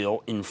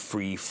still in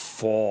free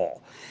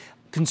fall.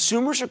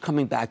 Consumers are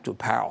coming back to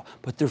apparel,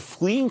 but they're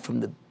fleeing from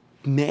the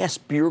mass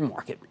beer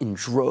market in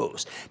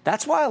droves.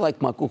 That's why I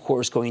like Michael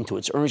Kors going into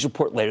its earnings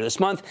report later this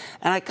month.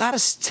 And I got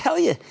to tell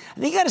you, I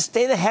think you got to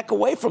stay the heck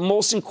away from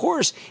Molson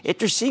Coors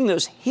after seeing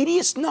those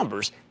hideous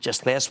numbers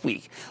just last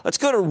week. Let's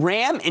go to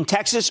Ram in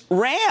Texas.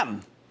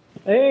 Ram.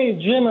 Hey,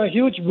 Jim, a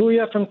huge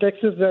booyah from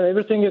Texas where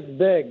everything is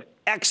big.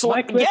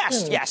 Excellent.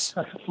 Yes.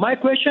 My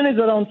question is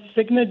around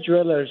Signet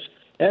Jewelers,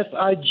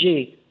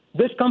 SIG.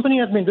 This company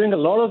has been doing a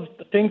lot of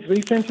things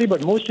recently,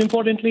 but most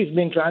importantly, it's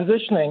been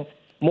transitioning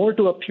more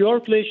to a pure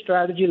play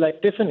strategy like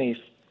Tiffany's.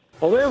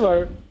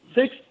 However,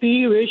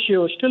 6P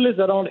ratio still is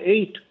around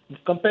 8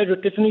 compared to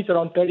Tiffany's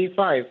around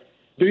 35.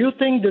 Do you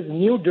think this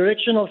new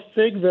direction of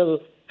SIG will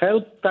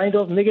help kind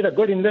of make it a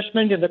good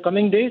investment in the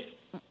coming days?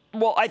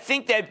 Well, I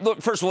think that,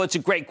 look, first of all, it's a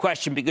great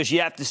question because you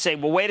have to say,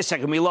 well, wait a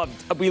second, we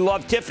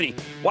love Tiffany.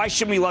 Why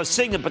shouldn't we love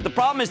Signet? But the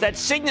problem is that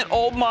Signet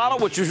old model,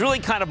 which was really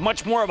kind of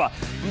much more of a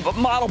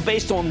model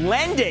based on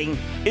lending,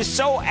 is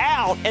so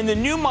out, and the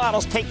new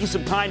model's taking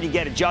some time to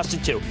get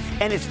adjusted to.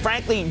 And it's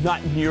frankly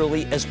not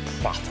nearly as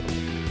profitable.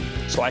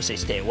 So I say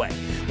stay away.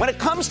 When it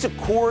comes to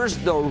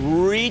Coors, the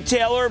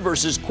retailer,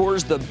 versus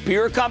Coors, the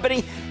beer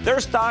company, their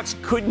stocks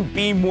couldn't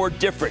be more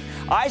different.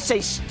 I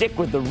say stick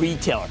with the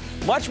retailer.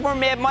 Much more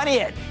Mad Money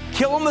ahead.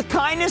 Kill them with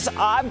kindness.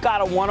 I've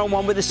got a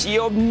one-on-one with the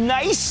CEO of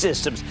Nice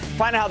Systems.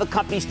 Find out how the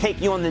company's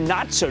taking on the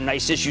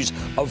not-so-nice issues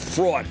of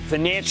fraud,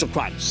 financial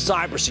crime,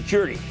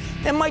 cybersecurity.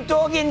 And my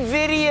dog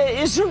NVIDIA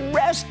is a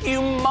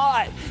rescue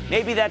mutt.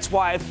 Maybe that's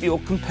why I feel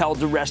compelled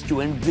to rescue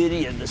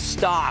NVIDIA, the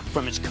stock,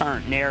 from its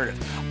current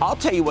narrative. I'll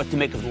tell you what to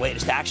make of the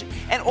latest action.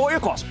 And all your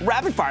calls,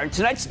 rapid fire in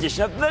tonight's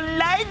edition of the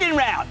Lightning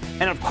Round.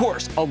 And, of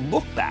course, a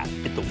look back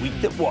at the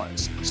week that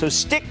was. So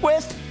stick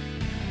with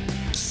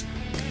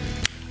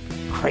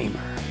Cramer.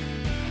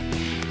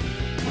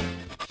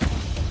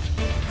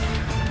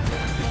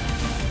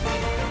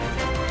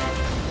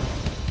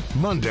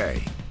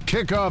 Monday,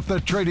 kick off the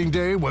trading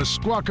day with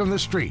Squawk on the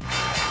Street.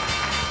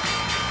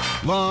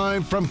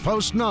 Live from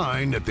Post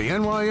 9 at the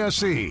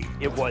NYSE.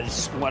 It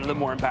was one of the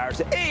more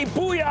embarrassing. Hey,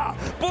 booyah,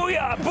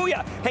 booyah,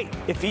 booyah. Hey,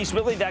 if he's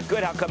really that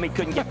good, how come he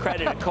couldn't get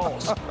credit at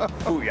Kohl's?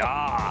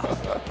 Booyah.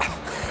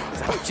 Is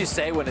that what you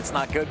say when it's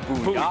not good?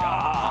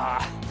 Booyah.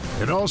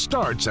 Booyah. It all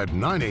starts at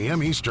 9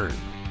 a.m. Eastern.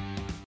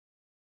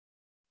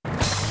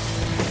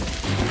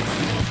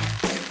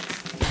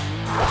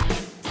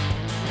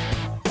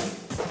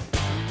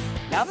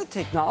 Now that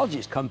technology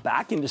has come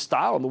back into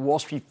style on the Wall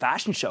Street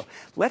Fashion Show.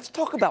 Let's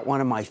talk about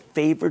one of my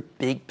favorite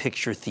big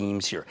picture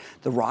themes here,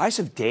 the rise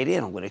of data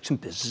analytics and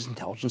business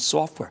intelligence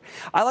software.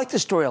 I like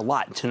this story a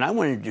lot, and tonight I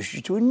want to introduce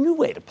you to a new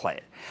way to play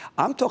it.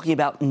 I'm talking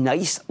about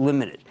NICE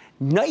Limited.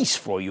 NICE,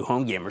 for all you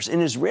home gamers,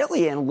 an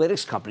Israeli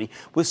analytics company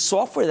with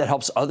software that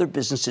helps other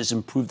businesses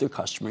improve their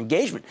customer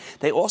engagement.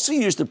 They also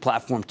use their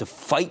platform to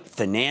fight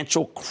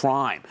financial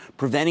crime,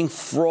 preventing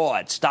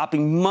fraud,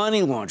 stopping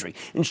money laundering,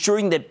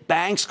 ensuring that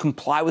banks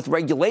comply with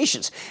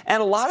regulations.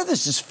 And a lot of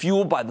this is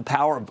fueled by the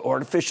power of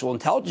artificial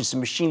intelligence and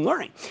machine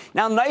learning.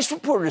 Now, NICE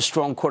reported a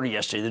strong quarter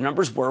yesterday. The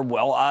numbers were,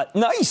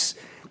 nice.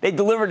 They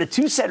delivered a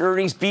 2-cent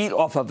earnings beat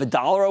off of a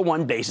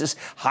 $1.01 basis,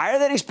 higher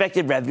than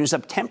expected revenues,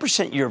 up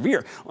 10% year over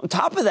year. On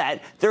top of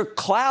that, their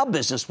cloud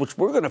business, which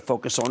we're going to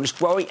focus on, is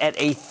growing at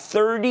a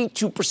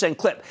 32%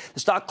 clip. The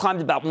stock climbed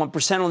about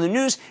 1% on the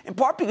news, in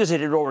part because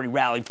it had already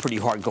rallied pretty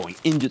hard going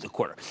into the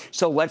quarter.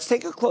 So let's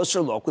take a closer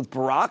look with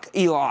Barak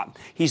Elam.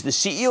 He's the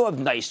CEO of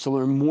NICE to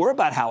learn more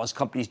about how his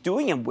company is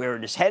doing and where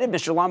it is headed.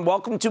 Mr. Elam,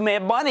 welcome to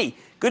Mad Money.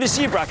 Good to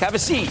see you, Barak. Have a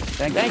seat.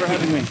 Thank you for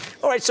having me.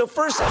 All right, so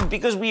first,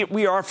 because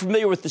we are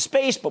familiar with the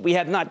space, but we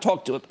have not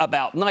talked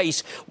about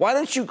NICE, why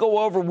don't you go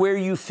over where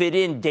you fit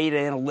in data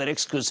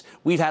analytics, because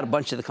we've had a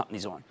bunch of the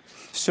companies on.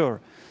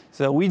 Sure.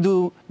 So we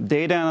do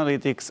data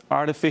analytics,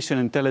 artificial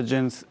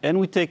intelligence, and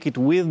we take it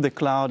with the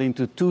cloud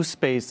into two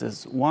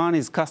spaces. One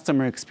is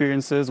customer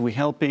experiences. We're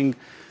helping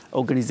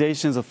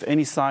organizations of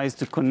any size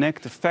to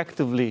connect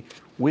effectively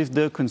with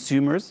their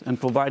consumers and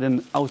provide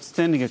an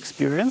outstanding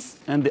experience.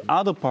 And the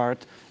other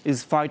part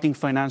is fighting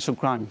financial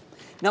crime.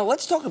 Now,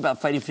 let's talk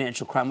about fighting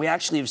financial crime. We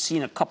actually have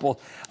seen a couple,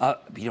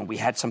 we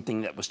had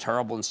something that was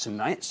terrible in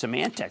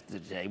Symantec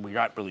today. We're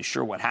not really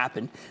sure what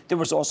happened. There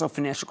was also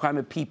financial crime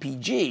at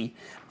PPG,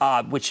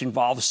 which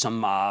involves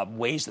some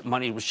ways that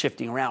money was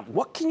shifting around.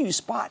 What can you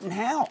spot and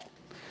how?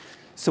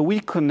 So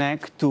we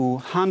connect to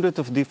hundreds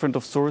of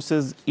different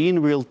sources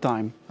in real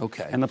time.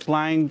 Okay. And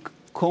applying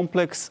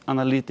complex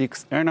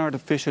analytics and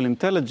artificial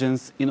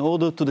intelligence in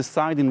order to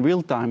decide in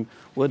real time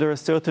whether a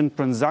certain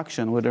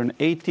transaction, whether an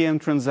ATM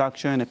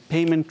transaction, a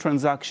payment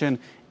transaction,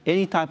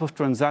 any type of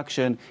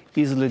transaction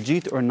is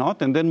legit or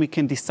not. And then we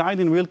can decide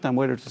in real time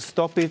whether to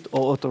stop it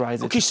or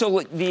authorize it. Okay,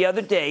 so the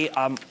other day,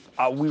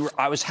 I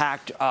was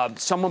hacked.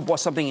 Someone bought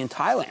something in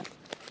Thailand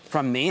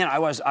from me, and I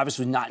was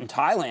obviously not in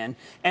Thailand,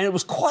 and it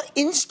was caught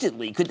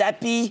instantly. Could that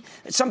be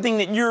something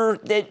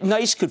that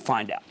NICE could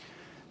find out?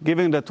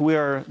 Given that we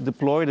are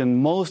deployed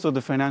in most of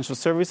the financial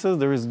services,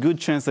 there is a good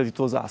chance that it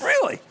was us.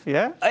 Really?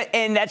 Yeah.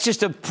 And that's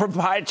just a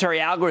proprietary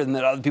algorithm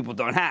that other people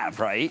don't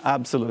have, right?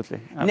 Absolutely.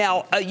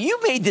 Now, you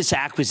made this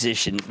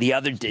acquisition the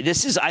other day.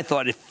 This is, I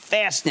thought,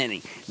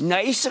 fascinating.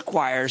 NICE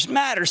acquires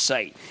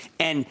Mattersight.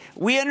 And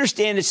we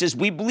understand it says,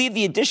 we believe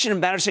the addition of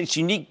Mattersight's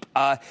unique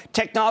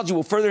technology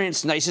will further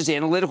enhance NICE's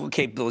analytical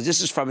capabilities.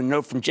 This is from a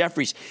note from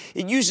Jefferies.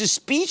 It uses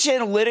speech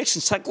analytics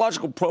and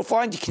psychological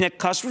profiling to connect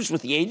customers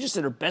with the agents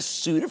that are best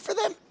suited for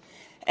them.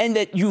 And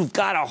that you've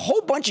got a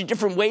whole bunch of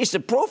different ways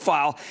to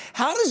profile.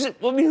 How does it,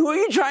 who are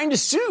you trying to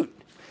suit?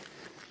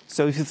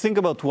 So if you think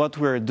about what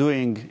we're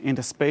doing in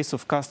the space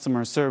of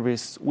customer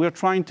service, we're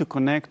trying to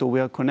connect, or we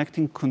are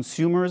connecting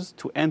consumers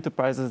to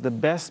enterprises the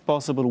best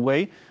possible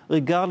way,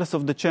 regardless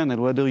of the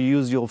channel, whether you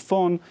use your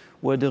phone,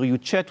 whether you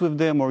chat with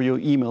them or you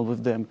email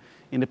with them.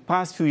 In the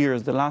past few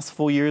years, the last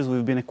 4 years,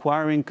 we've been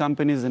acquiring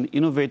companies and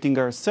innovating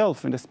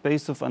ourselves in the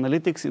space of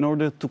analytics in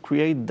order to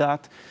create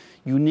that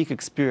unique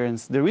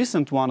experience. The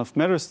recent one of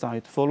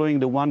Mattersight, following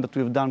the one that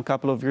we've done a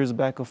couple of years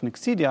back of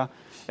Nexidia,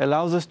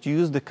 allows us to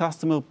use the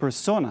customer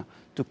persona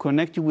to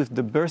connect you with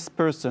the best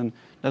person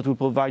that will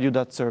provide you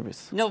that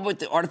service. No, but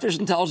the artificial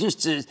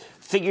intelligence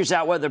figures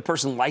out whether a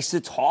person likes to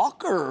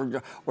talk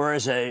or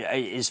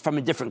is from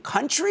a different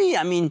country.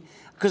 I mean,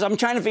 because I'm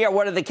trying to figure out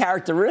what are the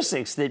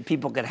characteristics that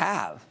people could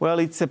have. Well,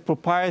 it's a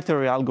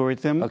proprietary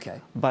algorithm,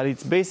 but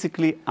it's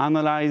basically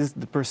analyzed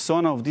the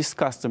persona of these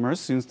customers,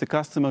 since the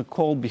customer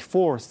called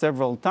before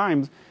several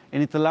times,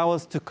 and it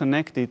allows us to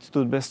connect it to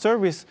the best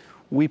service.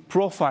 We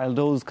profile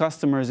those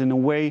customers in a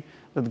way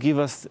that give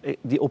us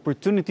the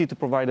opportunity to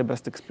provide the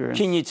best experience.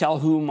 Can you tell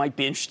who might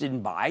be interested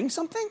in buying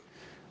something?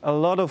 A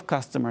lot of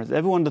customers,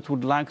 everyone that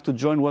would like to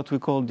join what we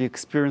call the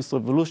experience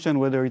revolution,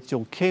 whether it's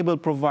your cable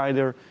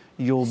provider,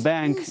 your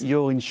bank,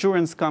 your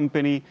insurance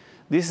company.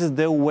 This is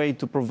their way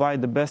to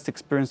provide the best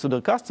experience to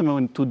their customer.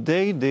 And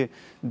today,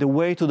 the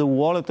way to the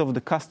wallet of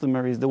the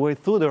customer is the way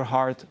through their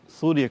heart,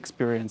 through the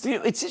experience. You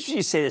know, it's interesting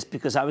you say this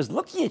because I was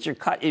looking at your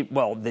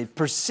the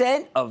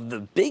percent of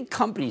the big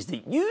companies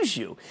that use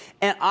you,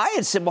 and I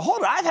had said, well,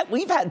 hold on,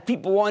 we've had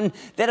people on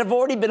that have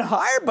already been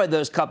hired by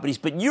those companies,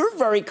 but you're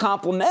very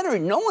complimentary.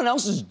 No one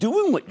else is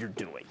doing what you're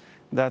doing.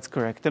 That's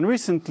correct. And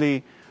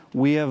recently,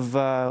 we have,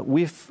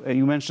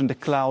 you mentioned the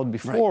cloud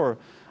before.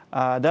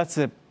 Right. That's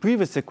a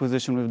previous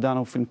acquisition we've done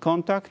of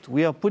InContact.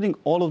 We are putting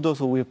all of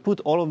those, or we have put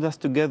all of this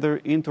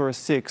together into our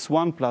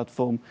CX1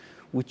 platform,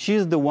 which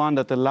is the one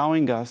that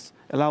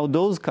allow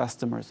those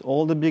customers,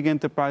 all the big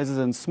enterprises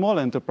and small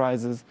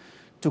enterprises,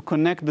 to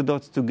connect the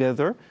dots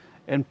together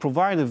and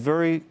provide a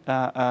very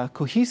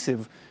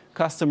cohesive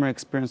customer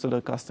experience to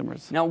their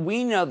customers. Now,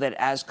 we know that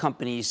as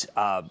companies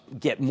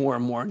get more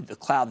and more into the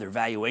cloud, their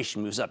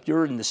valuation moves up.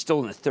 You're still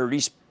in the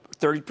 30%.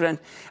 I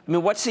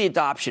mean, what's the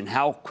adoption?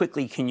 How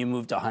quickly can you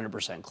move to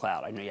 100%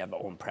 cloud? I know you have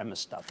on-premise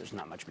stuff. There's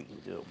not much we can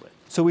do. But.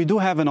 So we do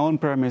have an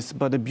on-premise,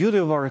 but the beauty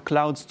of our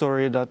cloud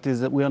story is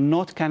that we are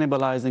not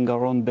cannibalizing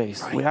our own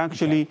base. Right. We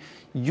actually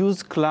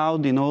use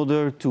cloud in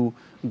order to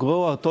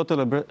grow our total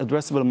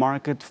addressable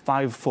market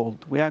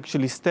fivefold. We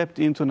actually stepped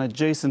into an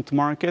adjacent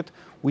market,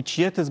 which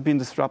yet has been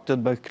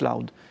disrupted by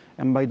cloud.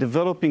 And by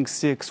developing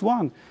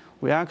CX1,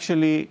 we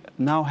actually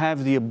now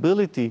have the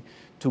ability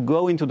to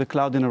go into the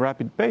cloud in a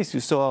rapid pace. You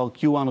saw our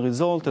Q1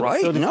 result at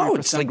 33% No,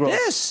 it's like growth.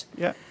 This.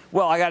 Yeah.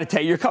 Well, I got to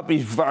tell you, your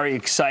company's very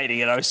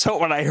exciting. And so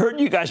when I heard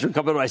you guys were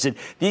coming on, I said,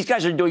 these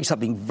guys are doing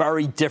something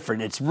very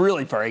different. It's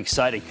really very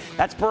exciting.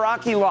 That's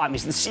Barak Elam.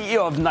 He's the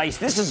CEO of NICE.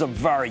 This is a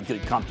very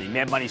good company.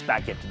 Mad Money's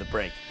back after the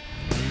break.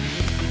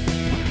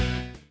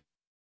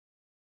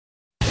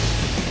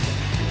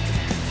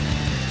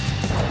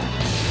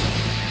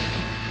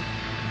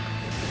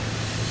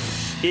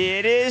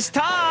 It is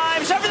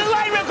time. Start for the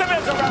line real quick.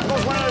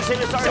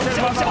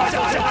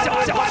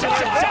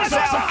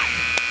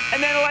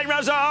 And then the light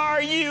rounds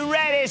are you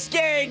ready?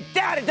 Scared?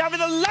 Down it. Time for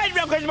the light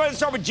round. Let's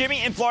start with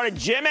Jimmy in Florida.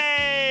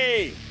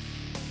 Jimmy.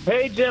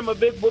 Hey, Jim. A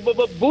big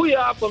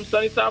booyah from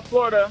sunny South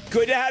Florida.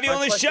 Good to have you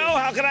on the show.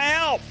 How can I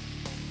help?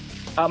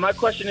 My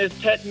question is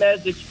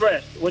TEDMEDS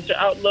Express. What's your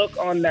outlook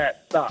on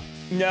that stock?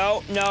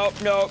 No.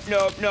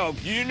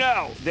 You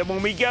know that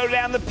when we go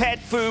down the pet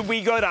food,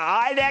 we go to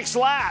IDEX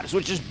Labs,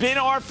 which has been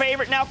our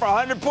favorite now for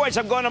 100 points.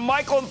 I'm going to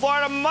Michael in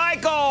Florida.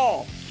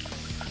 Michael!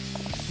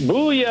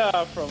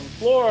 Booyah from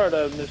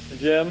Florida, Mr.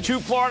 Jim.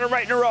 2 Florida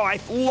right in a row. I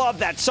love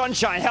that.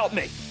 Sunshine, help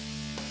me.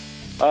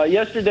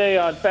 Yesterday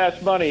on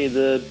Fast Money,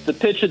 the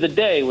pitch of the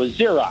day was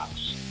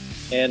Xerox.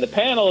 And the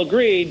panel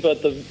agreed,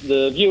 but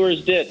the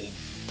viewers didn't.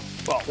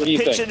 Well, the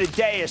pitch of the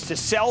day is to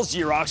sell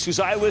Xerox, because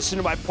I listen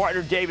to my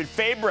partner David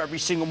Faber every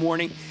single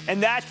morning,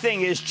 and that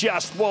thing is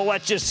just, well,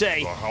 let's just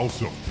say, the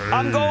house of pain.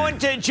 I'm going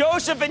to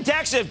Joseph in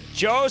Texas.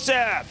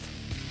 Joseph.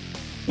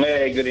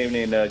 Hey, good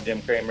evening,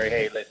 Jim Cramer.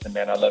 Hey, listen,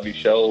 man, I love your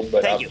show,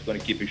 but I'm just going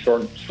to keep it short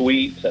and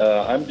sweet.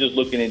 I'm just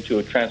looking into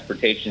a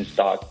transportation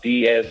stock,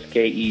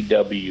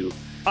 DSKEW.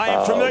 I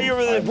am familiar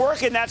with the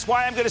work, and that's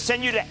why I'm going to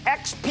send you to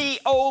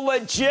XPO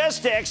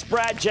Logistics,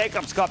 Brad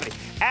Jacobs' company.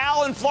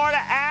 Al in Florida.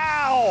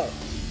 Al.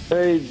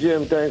 Hey,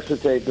 Jim, thanks for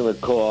taking the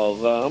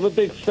call. I'm a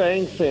big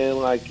Fang fan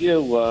like you.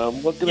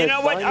 You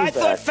know what? I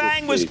thought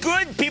Fang was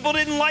good. People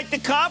didn't like the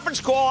conference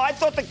call. I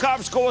thought the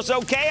conference call was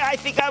okay. I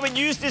think I would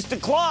use this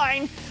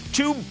decline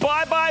to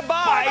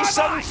buy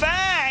some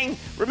Fang.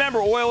 Remember,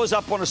 oil is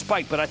up on a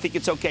spike, but I think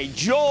it's okay.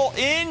 Joel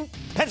in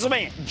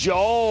Pennsylvania.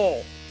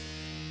 Joel.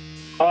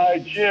 Hi,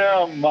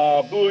 Jim.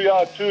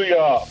 Booyah to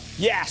ya.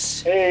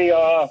 Yes. Hey,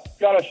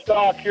 got a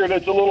stock here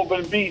that's a little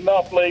bit beaten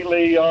up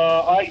lately.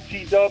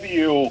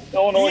 ITW,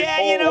 Illinois.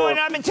 Yeah, you know, and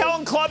I've been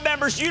telling club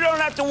members, you don't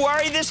have to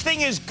worry. This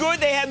thing is good.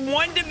 They had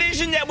one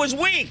division that was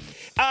weak.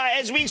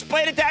 As we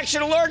explained it to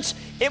Action Alerts,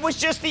 it was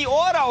just the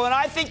auto, and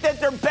I think that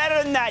they're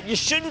better than that. You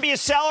shouldn't be a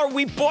seller.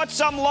 We bought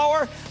some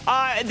lower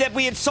that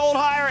we had sold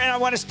higher, and I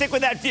want to stick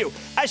with that view.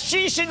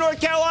 Ashish in North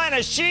Carolina.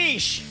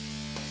 Ashish.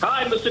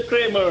 Hi, Mr.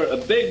 Cramer. A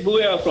big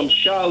booyah from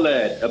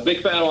Charlotte. A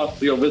big fan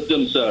of your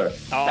wisdom, sir.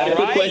 I have a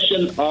quick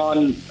question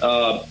on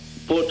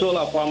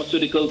Portola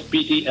Pharmaceuticals,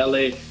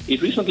 PTLA.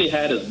 It recently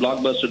had its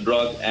blockbuster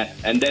drug,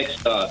 Index,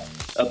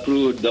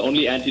 approved, the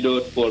only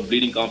antidote for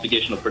bleeding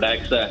complication of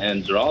Pradaxa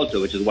and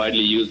Xarelto, which is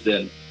widely used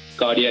in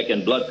cardiac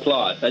and blood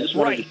clots. I just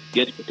wanted to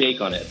get your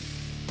take on it.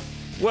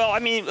 Well, I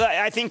mean,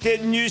 I think the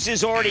news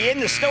is already in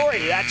the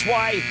story. That's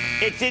why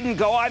it didn't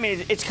go. I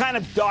mean, it's kind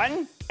of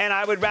done, and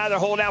I would rather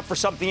hold out for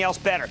something else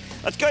better.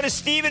 Let's go to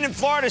Stephen in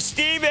Florida.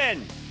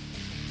 Stephen.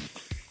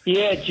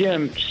 Yeah,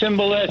 Jim.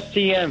 Symbol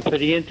STM for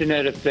the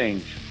Internet of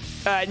Things.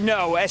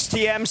 No,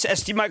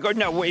 ST Micro.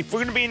 No, if we're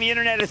going to be in the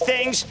Internet of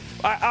Things,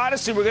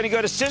 honestly, we're going to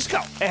go to Cisco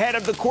ahead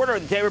of the quarter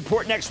that they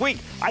report next week.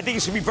 I think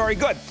it's going to be very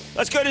good.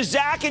 Let's go to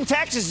Zach in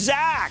Texas.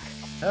 Zach.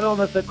 Hello,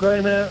 Mr.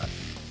 Cramer.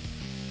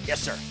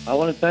 Yes, sir. I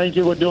want to thank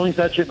you for doing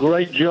such a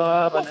great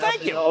job. Well,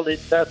 thank you. All the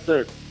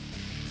investors.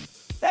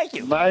 Thank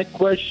you. My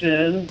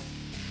question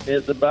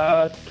is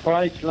about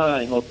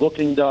Priceline or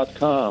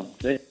Booking.com.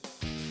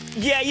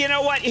 Yeah, you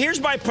know what?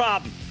 Here's my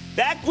problem.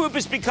 That group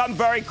has become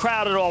very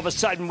crowded all of a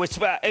sudden. Which,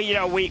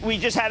 we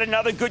just had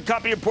another good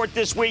company report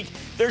this week.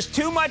 There's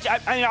too much.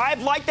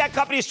 I've liked that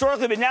company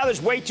historically, but now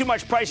there's way too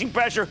much pricing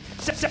pressure.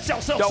 Sell.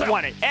 Don't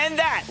want it. And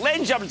that, ladies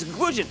and gentlemen, is the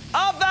conclusion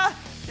of the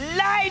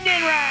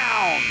Lightning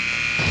Round.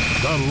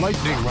 The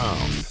Lightning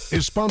Round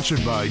is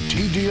sponsored by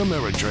TD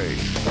Ameritrade.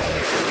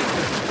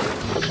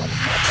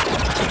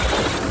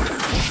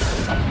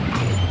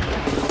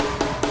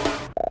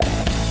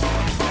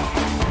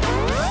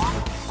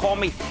 Call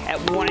me at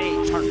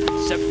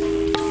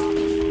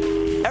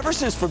 1-800-7. Ever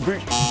since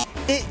Fabrice,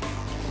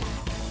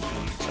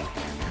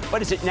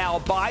 what is it now? A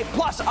buy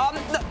plus I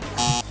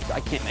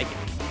can't make it.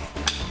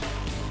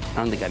 I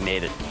don't think I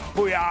made it.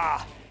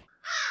 Booyah!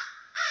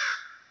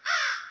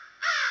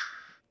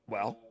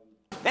 Well,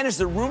 Man, is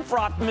there room for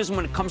optimism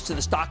when it comes to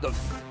the stock of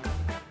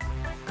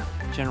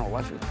General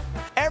Electric?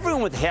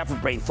 Everyone with half a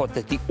brain thought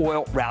that the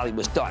oil rally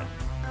was done.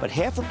 But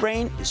half a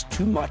brain is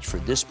too much for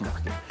this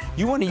market.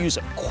 You want to use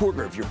a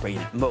quarter of your brain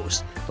at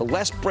most. The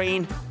less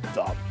brain,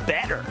 the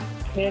better.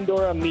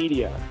 Pandora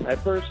Media. I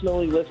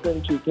personally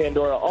listen to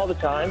Pandora all the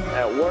time,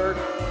 at work,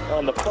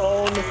 on the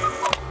phone,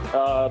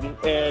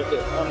 and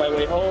on my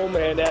way home,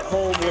 and at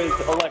home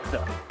with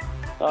Alexa.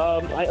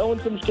 I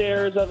own some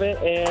shares of it,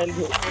 and,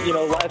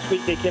 last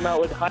week they came out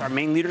with... Our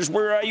main leaders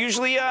were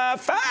usually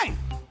FANG,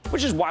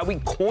 which is why we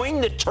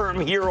coined the term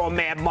here on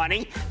Mad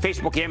Money.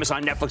 Facebook,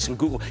 Amazon, Netflix, and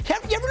Google.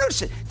 You ever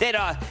notice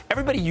that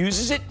everybody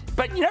uses it,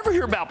 but you never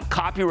hear about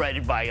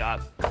copyrighted by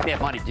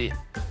Mad Money, do you?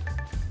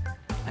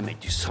 I may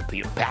do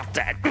something about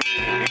that.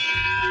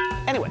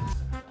 Anyway.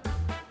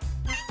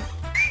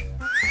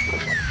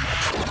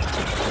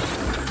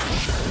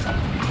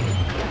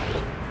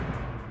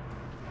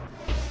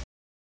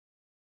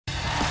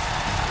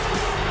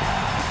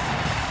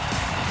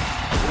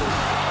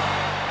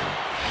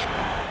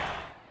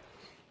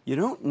 You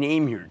don't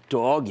name your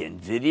dog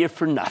NVIDIA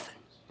for nothing.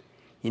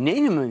 You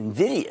name him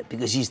NVIDIA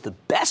because he's the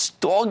best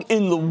dog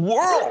in the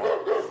world.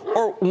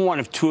 Or one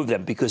of two of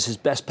them, because his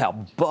best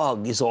pal,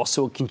 Bug, is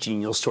also a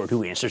congenial sort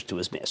who answers to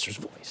his master's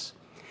voice.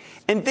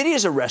 NVIDIA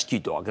is a rescue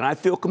dog, and I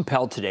feel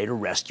compelled today to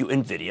rescue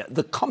NVIDIA,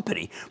 the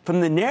company, from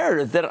the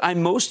narrative that I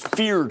most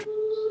feared.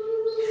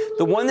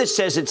 The one that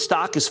says its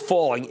stock is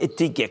falling. It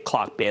did get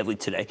clocked badly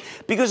today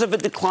because of a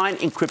decline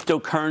in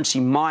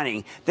cryptocurrency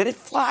mining that it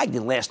flagged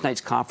in last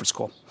night's conference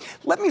call.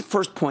 Let me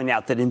first point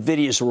out that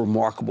NVIDIA is a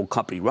remarkable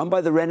company run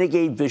by the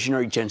renegade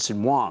visionary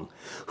Jensen Huang,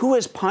 who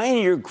has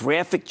pioneered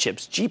graphic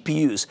chips,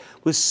 GPUs,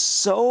 with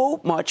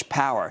so much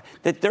power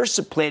that they're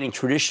supplanting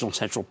traditional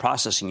central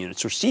processing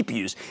units, or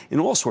CPUs, in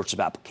all sorts of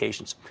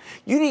applications.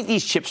 You need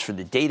these chips for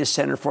the data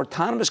center, for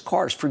autonomous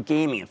cars, for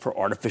gaming, and for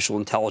artificial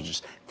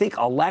intelligence. Think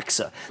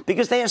Alexa,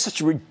 because they have such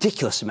a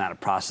ridiculous amount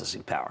of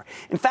processing power.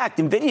 In fact,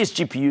 NVIDIA's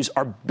GPUs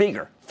are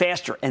bigger,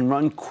 faster, and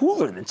run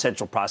cooler than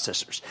central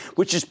processors,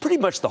 which is pretty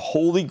much the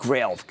holy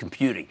grail of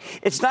computing.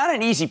 It's not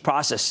an easy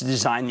process to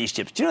design these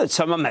chips. Do you know that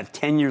some of them have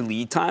 10-year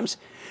lead times?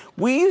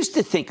 We used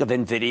to think of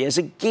NVIDIA as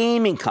a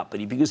gaming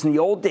company because in the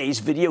old days,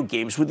 video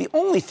games were the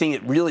only thing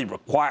that really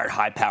required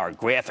high-powered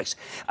graphics.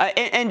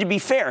 And to be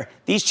fair,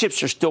 these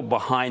chips are still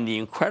behind the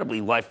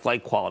incredibly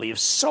lifelike quality of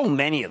so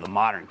many of the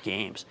modern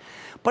games.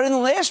 But in the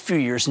last few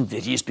years,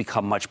 NVIDIA has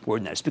become much more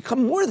than that. It's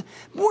become more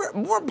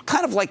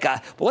kind of like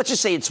let's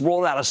just say it's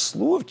rolled out a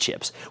slew of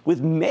chips with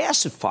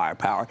massive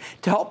firepower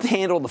to help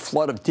handle the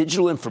flood of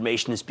digital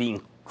information that's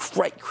being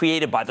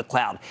created by the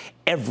cloud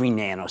every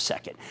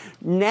nanosecond.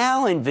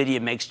 Now NVIDIA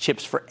makes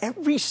chips for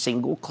every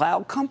single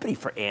cloud company,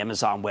 for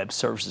Amazon Web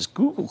Services,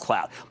 Google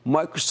Cloud,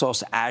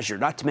 Microsoft's Azure,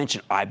 not to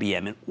mention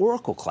IBM and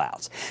Oracle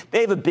clouds.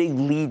 They have a big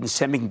lead in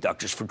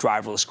semiconductors for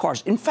driverless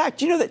cars. In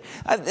fact, you know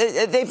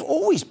that they've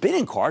always been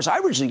in cars. I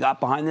originally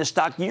got behind this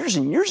stock years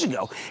and years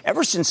ago,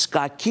 ever since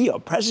Scott Keogh,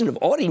 president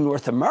of Audi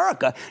North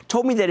America,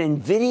 told me that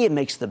NVIDIA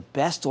makes the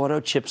best auto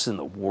chips in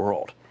the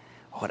world.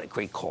 What a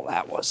great call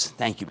that was.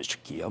 Thank you, Mr.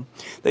 Keogh.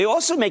 They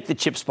also make the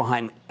chips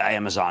behind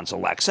Amazon's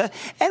Alexa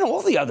and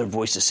all the other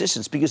voice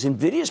assistants because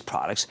NVIDIA's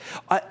products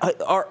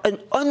are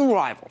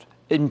unrivaled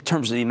in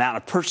terms of the amount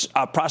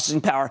of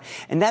processing power,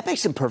 and that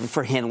makes them perfect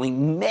for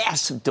handling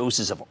massive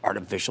doses of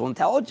artificial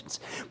intelligence,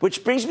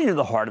 which brings me to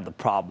the heart of the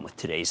problem with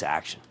today's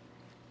action.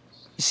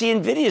 You see,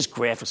 NVIDIA's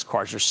graphics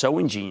cards are so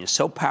ingenious,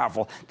 so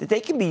powerful, that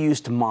they can be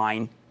used to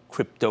mine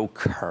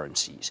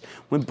cryptocurrencies.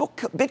 When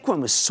Bitcoin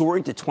was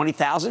soaring to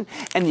 20,000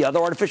 and the other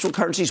artificial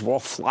currencies were all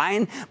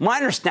flying,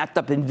 miners snapped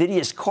up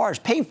NVIDIA's cars,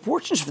 paying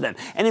fortunes for them,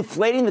 and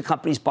inflating the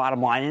company's bottom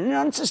line in an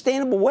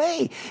unsustainable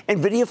way.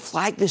 NVIDIA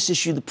flagged this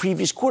issue the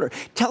previous quarter,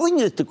 telling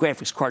you that the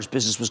graphics cards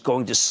business was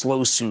going to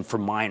slow soon for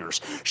miners.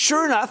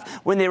 Sure enough,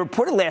 when they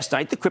reported last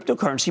night, the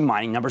cryptocurrency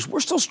mining numbers were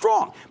still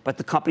strong, but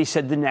the company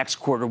said the next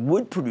quarter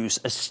would produce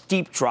a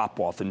steep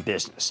drop-off in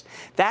business.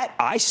 That,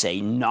 I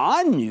say,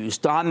 non-news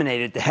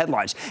dominated the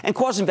headlines and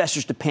caused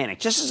investors to panic,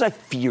 just as I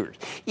feared.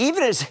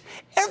 Even as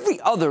every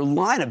other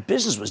line of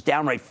business was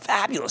downright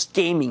fabulous: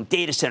 gaming,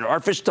 data center,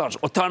 artificial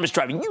intelligence, autonomous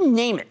driving, you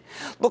name it.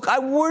 Look, I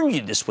warned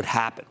you this would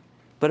happen.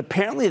 But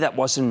apparently that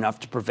wasn't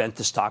enough to prevent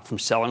the stock from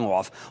selling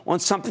off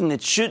on something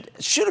that should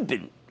have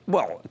been,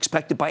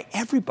 expected by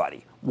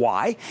everybody.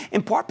 Why?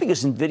 In part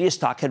because NVIDIA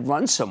stock had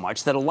run so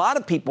much that a lot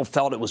of people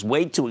felt it was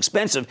way too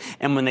expensive,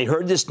 and when they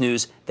heard this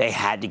news, they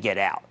had to get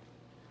out.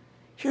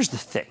 Here's the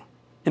thing.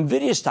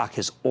 NVIDIA stock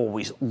has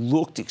always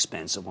looked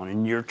expensive on a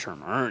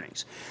near-term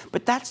earnings,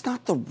 but that's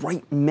not the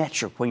right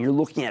metric when you're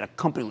looking at a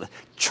company with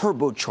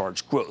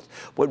turbocharged growth.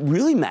 What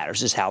really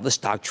matters is how the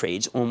stock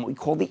trades on what we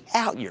call the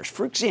out years.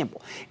 For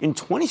example, in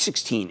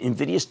 2016,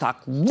 NVIDIA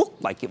stock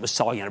looked like it was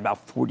selling at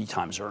about 40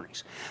 times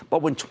earnings.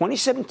 But when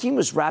 2017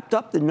 was wrapped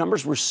up, the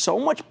numbers were so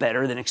much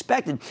better than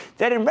expected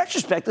that in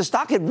retrospect, the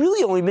stock had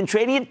really only been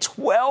trading at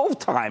 12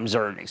 times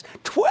earnings.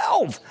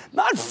 12,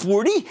 not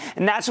 40.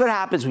 And that's what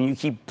happens when you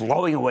keep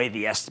blowing away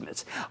the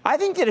estimates. I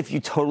think that if you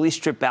totally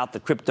strip out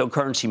the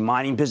cryptocurrency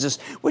mining business,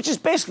 which is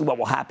basically what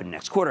will happen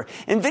next quarter,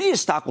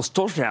 NVIDIA's stock will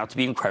still turn out to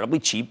be incredibly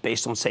cheap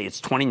based on, say, its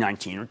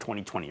 2019 or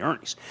 2020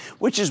 earnings,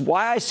 which is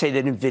why I say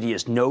that NVIDIA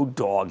is no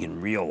dog in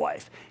real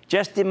life,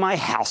 just in my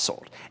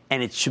household,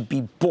 and it should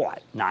be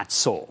bought, not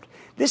sold.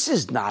 This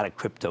is not a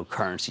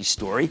cryptocurrency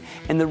story,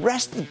 and the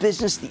rest of the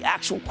business, the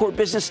actual core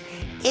business,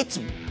 it's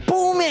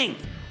booming.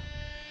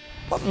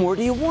 What more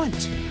do you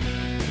want?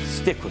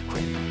 Stick with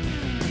Cramer.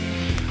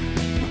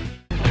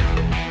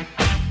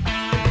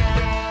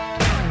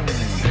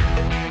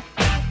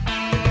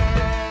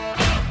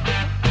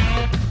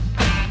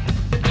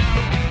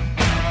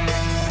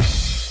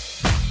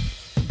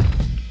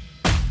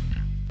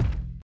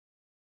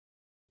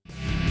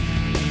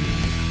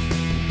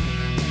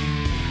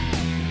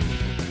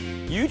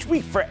 Huge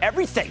week for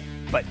everything,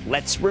 but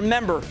let's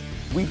remember,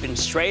 we've been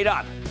straight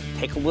up.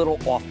 Take a little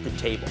off the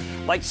table.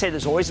 Like I say,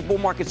 there's always a bull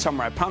market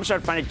somewhere. I promise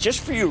I'll find it just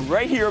for you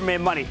right here on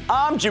Mad Money.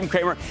 I'm Jim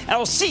Cramer, and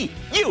I'll see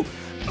you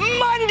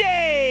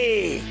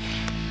Monday.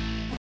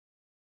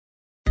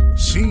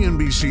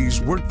 CNBC's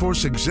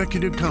Workforce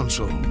Executive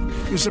Council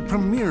is a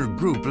premier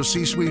group of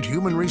C-suite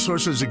human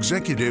resources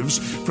executives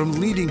from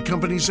leading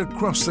companies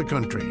across the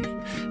country.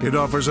 It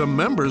offers a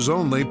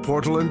members-only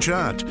portal and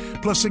chat,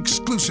 plus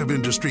exclusive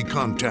industry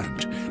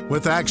content,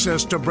 with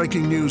access to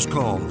breaking news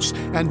calls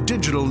and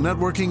digital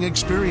networking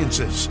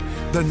experiences.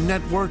 The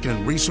network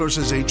and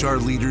resources HR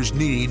leaders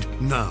need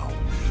now.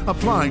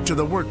 Apply to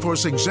the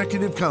Workforce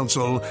Executive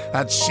Council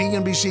at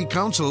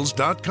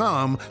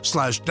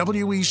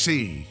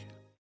cnbccouncils.com/WEC.